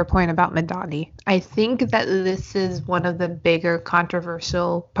off your point about Madani, I think that this is one of the bigger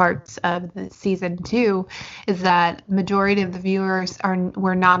controversial parts of the season 2, is that majority of the viewers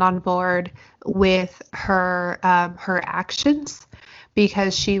were not on board with her actions,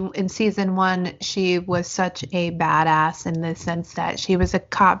 because in season 1 she was such a badass in the sense that she was a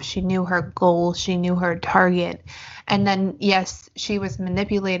cop. She knew her goal, she knew her target, and then yes, she was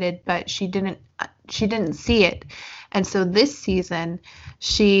manipulated, but she didn't see it. And so this season,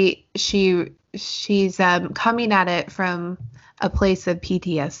 she's coming at it from a place of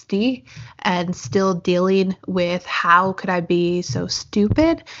PTSD and still dealing with, how could I be so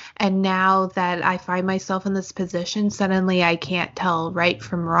stupid? And now that I find myself in this position, suddenly I can't tell right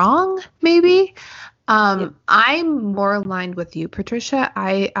from wrong, maybe. I'm more aligned with you, Patricia.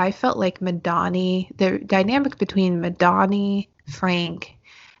 I felt like Madani, the dynamic between Madani, Frank,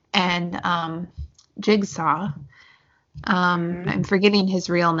 and Jigsaw, I'm forgetting his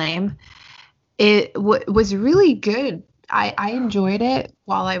real name, it was really good. I enjoyed it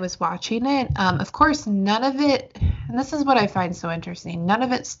while I was watching it. Of course, none of it, and this is what I find so interesting, none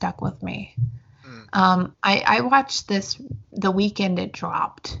of it stuck with me. I watched this the weekend it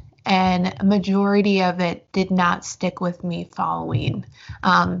dropped, and a majority of it did not stick with me following,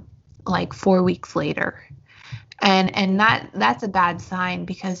 4 weeks later. And that's a bad sign,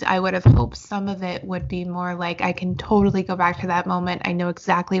 because I would have hoped some of it would be more like, I can totally go back to that moment. I know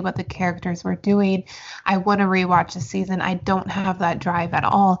exactly what the characters were doing. I want to rewatch the season. I don't have that drive at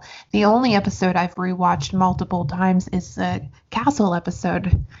all. The only episode I've rewatched multiple times is the castle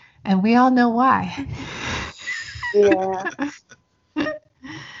episode, and we all know why. Yeah.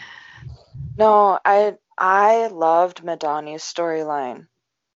 No, I loved Madani's storyline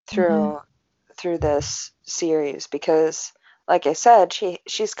through this series, because, like I said,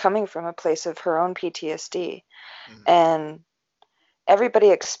 she's coming from a place of her own PTSD, and everybody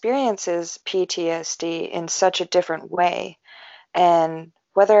experiences PTSD in such a different way. And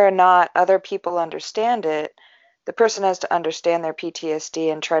whether or not other people understand it, the person has to understand their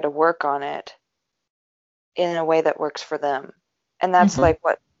PTSD and try to work on it in a way that works for them. And that's Mhm. like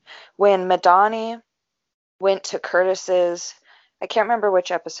when Madani went to Curtis's, I can't remember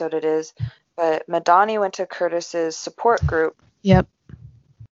which episode it is, but Madani went to Curtis's support group, Yep.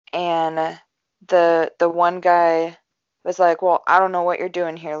 and the one guy was like, "Well, I don't know what you're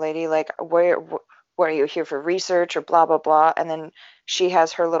doing here, lady. Like, where are you here for research or blah blah blah?" And then she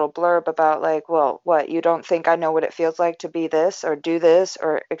has her little blurb about like, "Well, what, you don't think I know what it feels like to be this or do this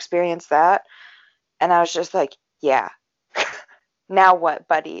or experience that?" And I was just like, "Yeah." Now what,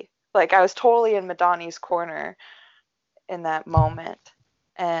 buddy? Like, I was totally in Madani's corner in that moment,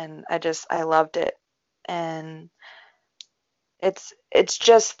 and I loved it. And it's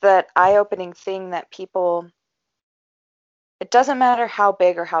just that eye-opening thing that people, it doesn't matter how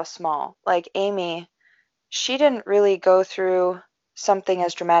big or how small. Like Amy, she didn't really go through something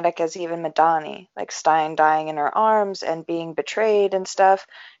as dramatic as even Madani, like Stein dying in her arms and being betrayed and stuff.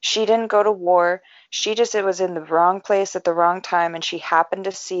 She didn't go to war. She just, it was in the wrong place at the wrong time, and she happened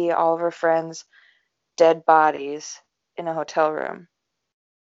to see all of her friends' dead bodies in a hotel room.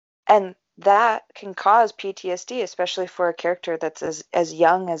 And that can cause PTSD, especially for a character that's as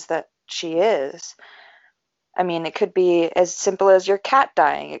young as that she is. I mean, it could be as simple as your cat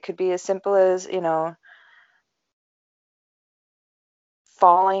dying. It could be as simple as,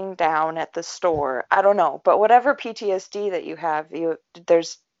 falling down at the store. I don't know, but whatever PTSD that you have,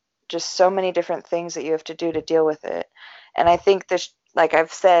 there's just so many different things that you have to do to deal with it. And I think this, like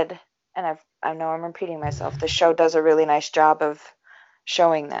I've said, and I know I'm repeating myself, the show does a really nice job of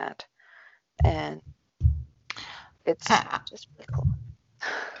showing that. And it's just really cool.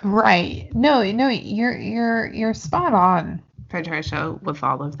 Right. No, you're spot on, Patricia, with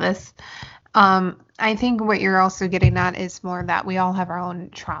all of this. I think what you're also getting at is more that we all have our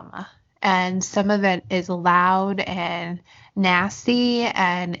own trauma, and some of it is loud and nasty,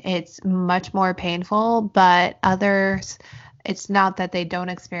 and it's much more painful, but others, it's not that they don't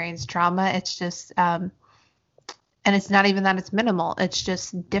experience trauma. It's just, and it's not even that it's minimal. It's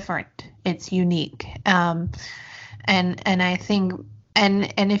just different. It's unique. And I think,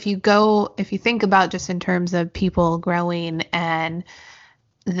 and if you think about just in terms of people growing and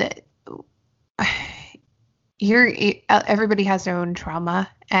the everybody has their own trauma,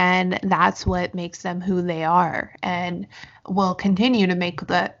 and that's what makes them who they are, and will continue to make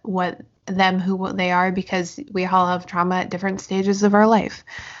them who they are, because we all have trauma at different stages of our life.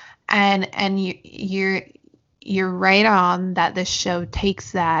 And you're right on that this show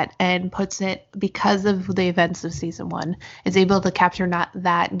takes that and puts it, because of the events of season 1, is able to capture not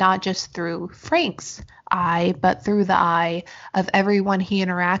just through Frank's eye, but through the eye of everyone he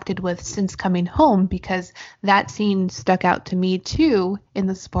interacted with since coming home, because that scene stuck out to me too in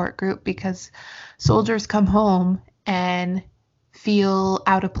the support group, because soldiers come home and feel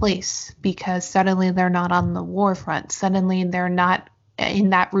out of place because suddenly they're not on the war front. Suddenly they're not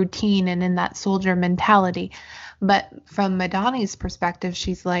in that routine and in that soldier mentality. But from Madani's perspective,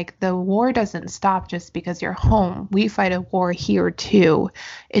 she's like, the war doesn't stop just because you're home. We fight a war here too.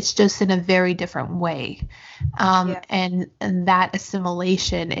 It's just in a very different way. And that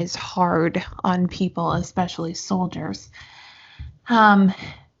assimilation is hard on people, especially soldiers.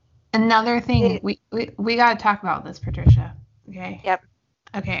 Another thing, we got to talk about this, Patricia. Okay. Yep.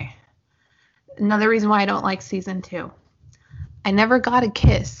 Okay. Another reason why I don't like season 2. I never got a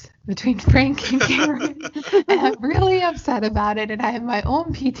kiss between Frank and Karen. And I'm really upset about it, and I have my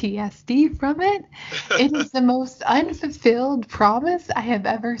own PTSD from it. It is the most unfulfilled promise I have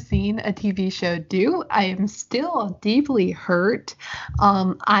ever seen a TV show do. I am still deeply hurt.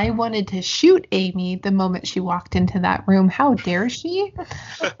 I wanted to shoot Amy the moment she walked into that room. How dare she?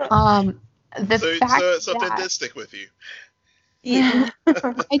 So something did stick with you. Yeah,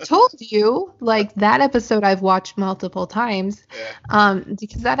 I told you, like, that episode I've watched multiple times,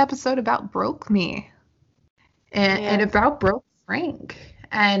 because that episode about broke me, and about broke Frank,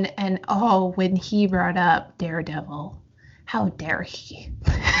 and when he brought up Daredevil, how dare he?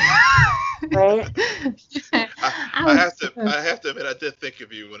 Right. I have to admit, I did think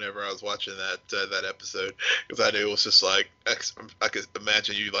of you whenever I was watching that episode, because I knew it was just like, I could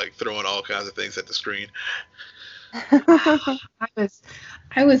imagine you like throwing all kinds of things at the screen. I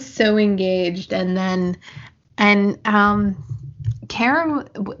was so engaged, and Karen.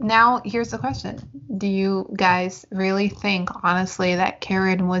 Now here's the question: do you guys really think, honestly, that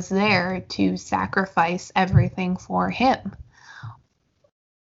Karen was there to sacrifice everything for him,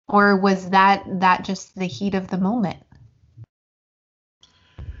 or was that just the heat of the moment?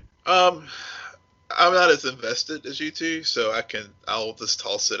 Um, I'm not as invested as you two, so I'll just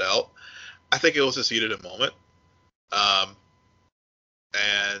toss it out. I think it was just heated a moment. Um,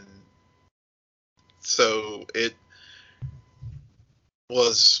 and so it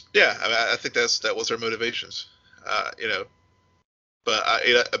was, yeah. I mean, I think that was her motivations. You know, but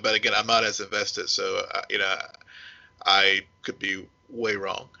again, I'm not as invested, so I could be way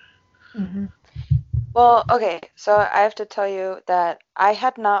wrong. Hmm. Well, okay, so I have to tell you that I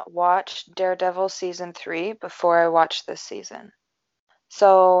had not watched Daredevil season 3 before I watched this season.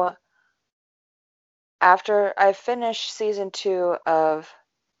 So after I finished season 2 of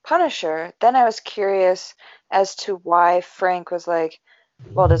Punisher, then I was curious as to why Frank was like,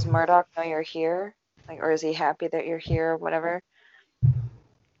 well, does Murdoch know you're here? Like, or is he happy that you're here or whatever?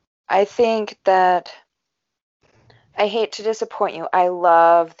 I think that I hate to disappoint you. I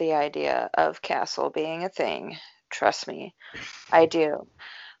love the idea of Castle being a thing. Trust me, I do.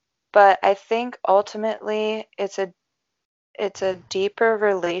 But I think ultimately it's a deeper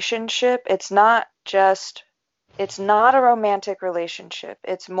relationship. It's not a romantic relationship.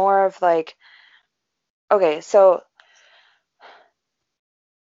 It's more of like, okay, so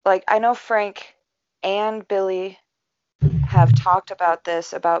like I know Frank and Billy have talked about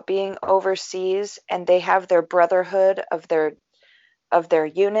this, about being overseas, and they have their brotherhood of their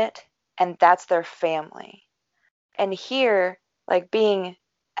unit, and that's their family. And here, like being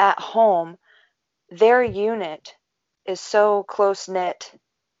at home, their unit is so close knit,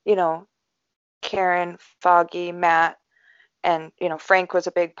 you know, Karen, Foggy, Matt, and Frank was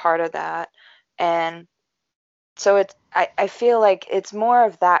a big part of that. And so I feel like it's more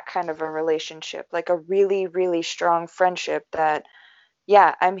of that kind of a relationship, like a really, really strong friendship that,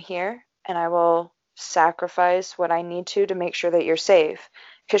 yeah, I'm here and I will sacrifice what I need to make sure that you're safe.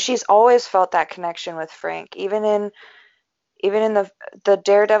 Because she's always felt that connection with Frank, even in the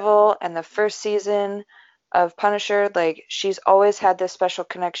Daredevil and the first season of Punisher, like she's always had this special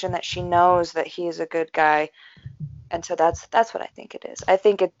connection that she knows that he is a good guy. And so that's what I think it is. I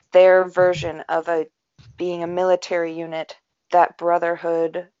think it's their version of a being a military unit, that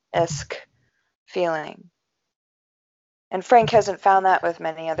brotherhood-esque feeling. And Frank hasn't found that with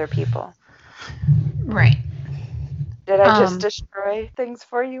many other people. Right. Did I just Um, destroy things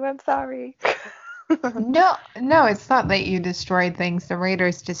for you? I'm sorry. no, no, it's not that you destroyed things. The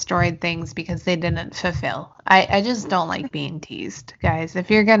Raiders destroyed things because they didn't fulfill. I just don't like being teased, guys. If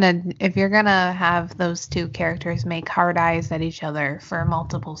you're gonna have those two characters make hard eyes at each other for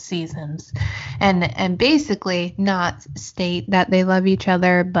multiple seasons, and basically not state that they love each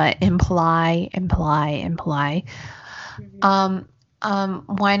other, but imply. Mhm. Um,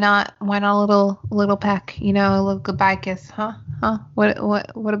 why not a little peck, a little goodbye kiss, huh? Huh?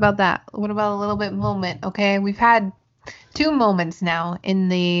 What about that? What about a little bit moment? Okay, we've had two moments now in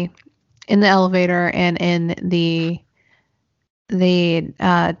the elevator and in the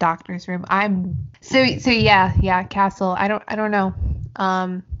doctor's room. So yeah, Castle. I don't know.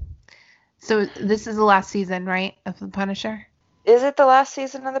 Um, so this is the last season, right, of the Punisher? Is it the last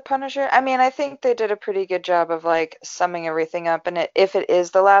season of The Punisher? I mean, I think they did a pretty good job of like summing everything up. And if it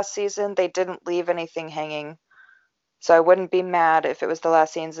is the last season, they didn't leave anything hanging. So I wouldn't be mad if it was the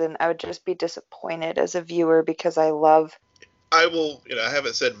last season. I would just be disappointed as a viewer because I love. I will, I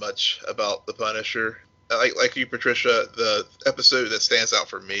haven't said much about the Punisher. Like you, Patricia, the episode that stands out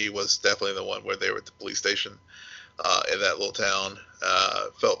for me was definitely the one where they were at the police station in that little town.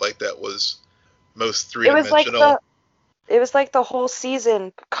 Felt like that was most three It was like dimensional. the whole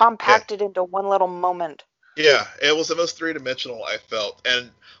season Yeah, compacted into one little moment. yeah, it was the most three dimensional I felt,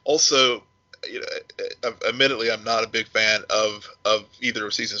 and also, admittedly, I'm not a big fan of either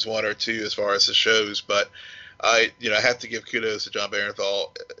of seasons 1 or 2 as far as the shows, but I have to give kudos to John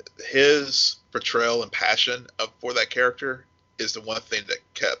Barenthal. His portrayal and passion for that character is the one thing that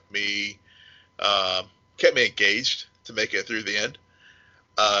kept me engaged to make it through the end.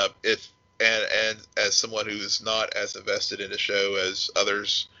 If and as someone who's not as invested in the show as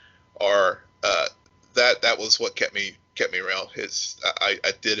others are, that was what kept me around.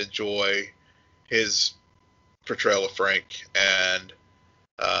 I did enjoy his portrayal of Frank,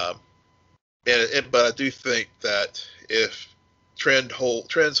 um, but I do think that if trends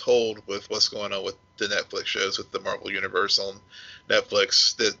hold with what's going on with the Netflix shows with the Marvel Universe on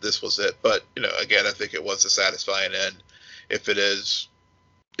Netflix, this was it. But again, I think it was a satisfying end, if it is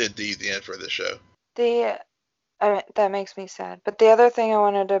indeed the end for this show. The I mean, that makes me sad. But the other thing I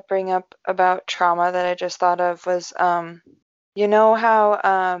wanted to bring up about trauma that I just thought of was, you know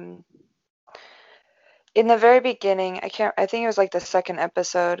how in the very beginning, I think it was like the second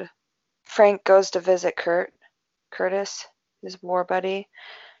episode, Frank goes to visit Curtis, his war buddy,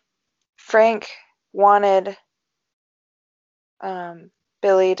 Frank wanted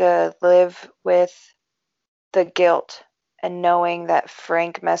Billy to live with the guilt and knowing that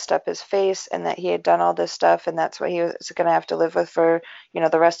Frank messed up his face and that he had done all this stuff and that's what he was going to have to live with for,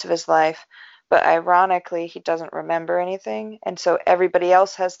 the rest of his life. But ironically, he doesn't remember anything, and so everybody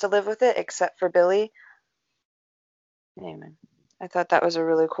else has to live with it except for Billy. Anyway, I thought that was a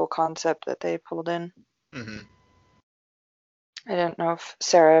really cool concept that they pulled in. Mm-hmm. I don't know if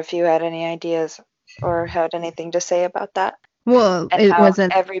Sarah, if you had any ideas or had anything to say about that. Well, And it how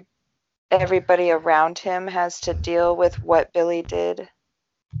wasn't. everybody around him has to deal with what Billy did.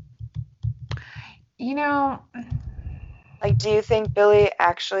 Like, do you think Billy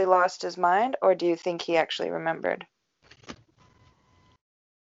actually lost his mind, or do you think he actually remembered?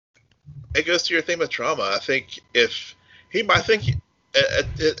 It goes to your theme of trauma. I think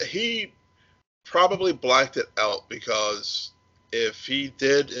he probably blacked it out, because if he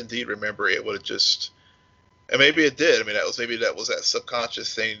did indeed remember, it would have just, and maybe it did. I mean, that was that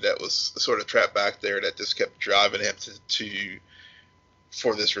subconscious thing that was sort of trapped back there that just kept driving him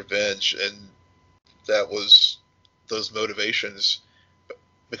for this revenge, and that was those motivations,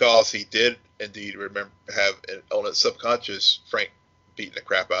 because he did indeed have on its subconscious Frank beating the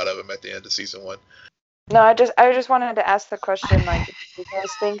crap out of him at the end of season 1. No, I just wanted to ask the question, like, did you guys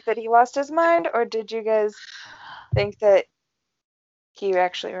think that he lost his mind, or did you guys think that he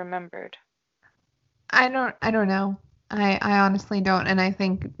actually remembered? I don't know. I honestly don't, and I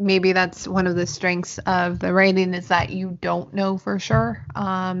think maybe that's one of the strengths of the rating, is that you don't know for sure.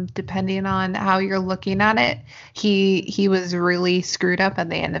 Depending on how you're looking at it, he was really screwed up at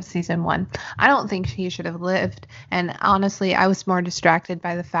the end of season 1. I don't think he should have lived, and honestly, I was more distracted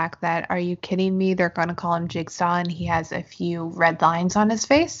by the fact that, are you kidding me? They're going to call him Jigsaw, and he has a few red lines on his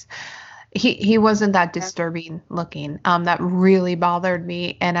face. He wasn't that disturbing looking. That really bothered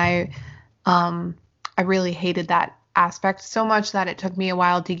me, and I really hated that aspect so much that it took me a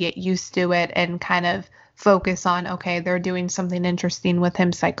while to get used to it and kind of focus on, okay, they're doing something interesting with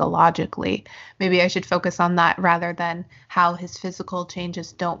him psychologically. Maybe I should focus on that rather than how his physical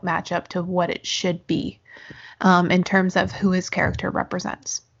changes don't match up to what it should be, in terms of who his character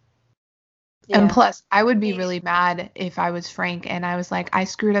represents. Yeah. And plus, I would be really mad if I was Frank and I was like, I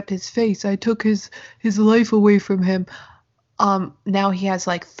screwed up his face. I took his life away from him. Now he has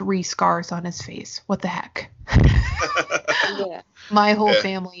like 3 scars on his face. What the heck? Yeah. My whole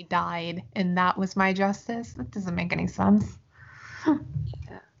family died, and that was my justice. That doesn't make any sense.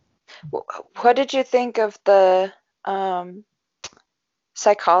 Yeah. What did you think of the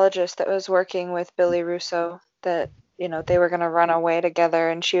psychologist that was working with Billy Russo, that they were going to run away together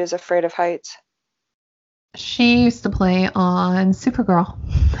and she was afraid of heights? She used to play on Supergirl.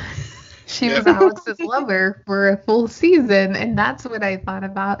 She was Alex's lover for a full season, and that's what I thought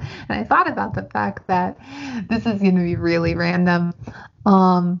about. And I thought about the fact that this is going to be really random.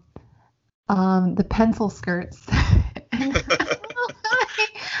 The pencil skirts. And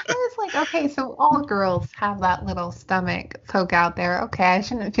I was like, okay, so all girls have that little stomach poke out there. Okay, I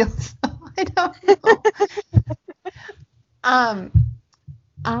shouldn't feel so. I don't know.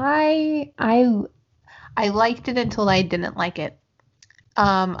 I liked it until I didn't like it.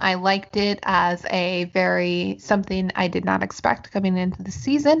 I liked it as something I did not expect coming into the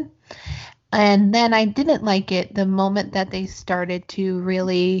season. And then I didn't like it the moment that they started to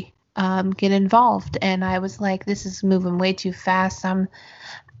really get involved. And I was like, this is moving way too fast.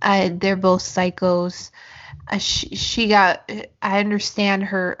 They're both psychos. I understand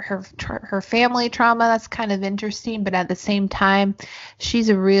her family trauma. That's kind of interesting, but at the same time,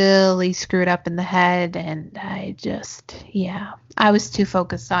 she's really screwed up in the head, and I was too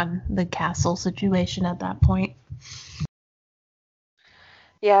focused on the castle situation at that point.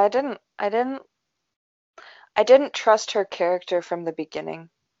 Yeah, I didn't trust her character from the beginning.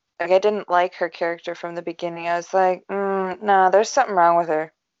 Like, I didn't like her character from the beginning. I was like, nah, there's something wrong with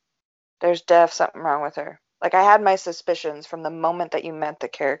her. There's something wrong with her. Like, I had my suspicions from the moment that you met the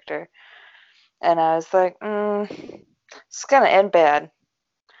character. And I was like, it's going to end bad.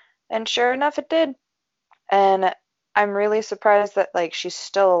 And sure enough, it did. And I'm really surprised that, like, she's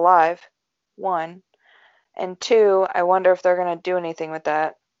still alive, 1. And 2, I wonder if they're going to do anything with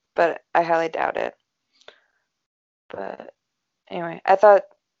that. But I highly doubt it. But anyway, I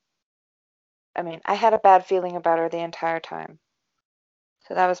had a bad feeling about her the entire time.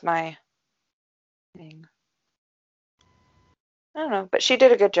 So that was my thing. I don't know, but she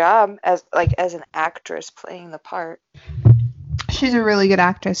did a good job as an actress playing the part. She's a really good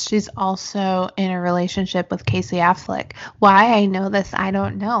actress. She's also in a relationship with Casey Affleck. Why I know this, I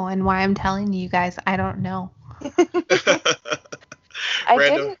don't know, and why I'm telling you guys, I don't know.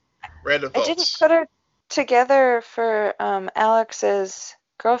 Random I didn't thoughts. put her together for Alex's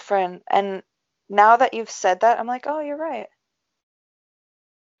girlfriend, and now that you've said that, I'm like, oh, you're right.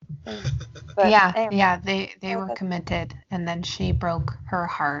 But Yeah, anyway, yeah, they were that's- committed, and then she broke her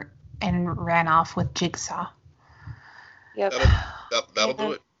heart and ran off with Jigsaw. yep. That'll do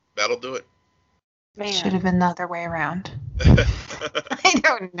Man. it. That'll do it. Should Man. have been the other way around. I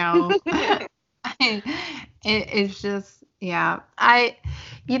don't know. It's just, yeah. I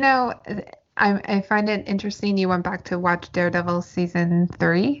find it interesting you went back to watch Daredevil season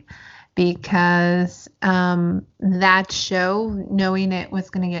 3 because that show, knowing it was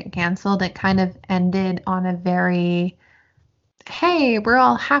going to get canceled, it kind of ended on a very, hey, we're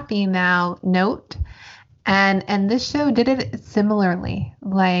all happy now note. And this show did it similarly.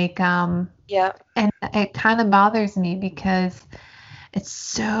 Yeah. And it kind of bothers me because it's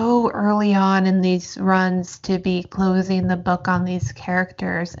so early on in these runs to be closing the book on these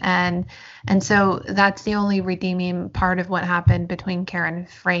characters, and so that's the only redeeming part of what happened between Karen and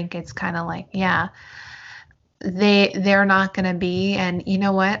Frank. It's kind of like, yeah, they're not going to be, and you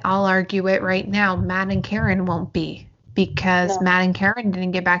know what, I'll argue it right now, Matt and Karen won't be, because No. Matt and Karen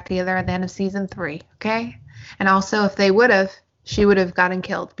didn't get back together at the end of season 3. Okay. And also, if they would have, she would have gotten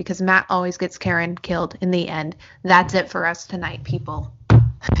killed, because Matt always gets Karen killed in the end. That's it for us tonight, people.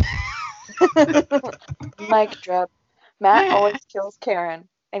 Mic drop. Matt always kills Karen,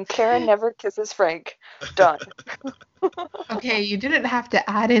 and Karen never kisses Frank. Done. Okay, you didn't have to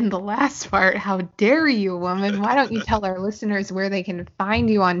add in the last part. How dare you, woman? Why don't you tell our listeners where they can find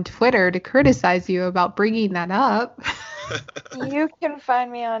you on Twitter to criticize you about bringing that up? You can find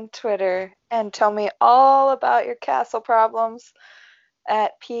me on Twitter and tell me all about your castle problems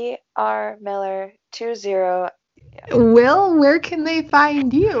at prmiller20. Oh. Will, where can they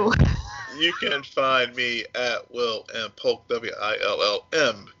find you? You can find me at Will M Polk, WILLMPOLK.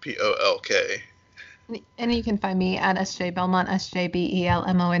 And you can find me at SJ Belmont,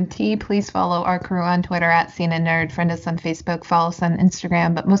 SJBELMONT. Please follow our crew on Twitter at CNN Nerd. Friend us on Facebook, follow us on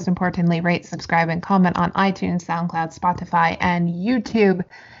Instagram, but most importantly, rate, subscribe, and comment on iTunes, SoundCloud, Spotify, and YouTube.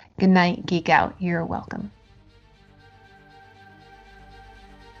 Good night, Geek Out. You're welcome.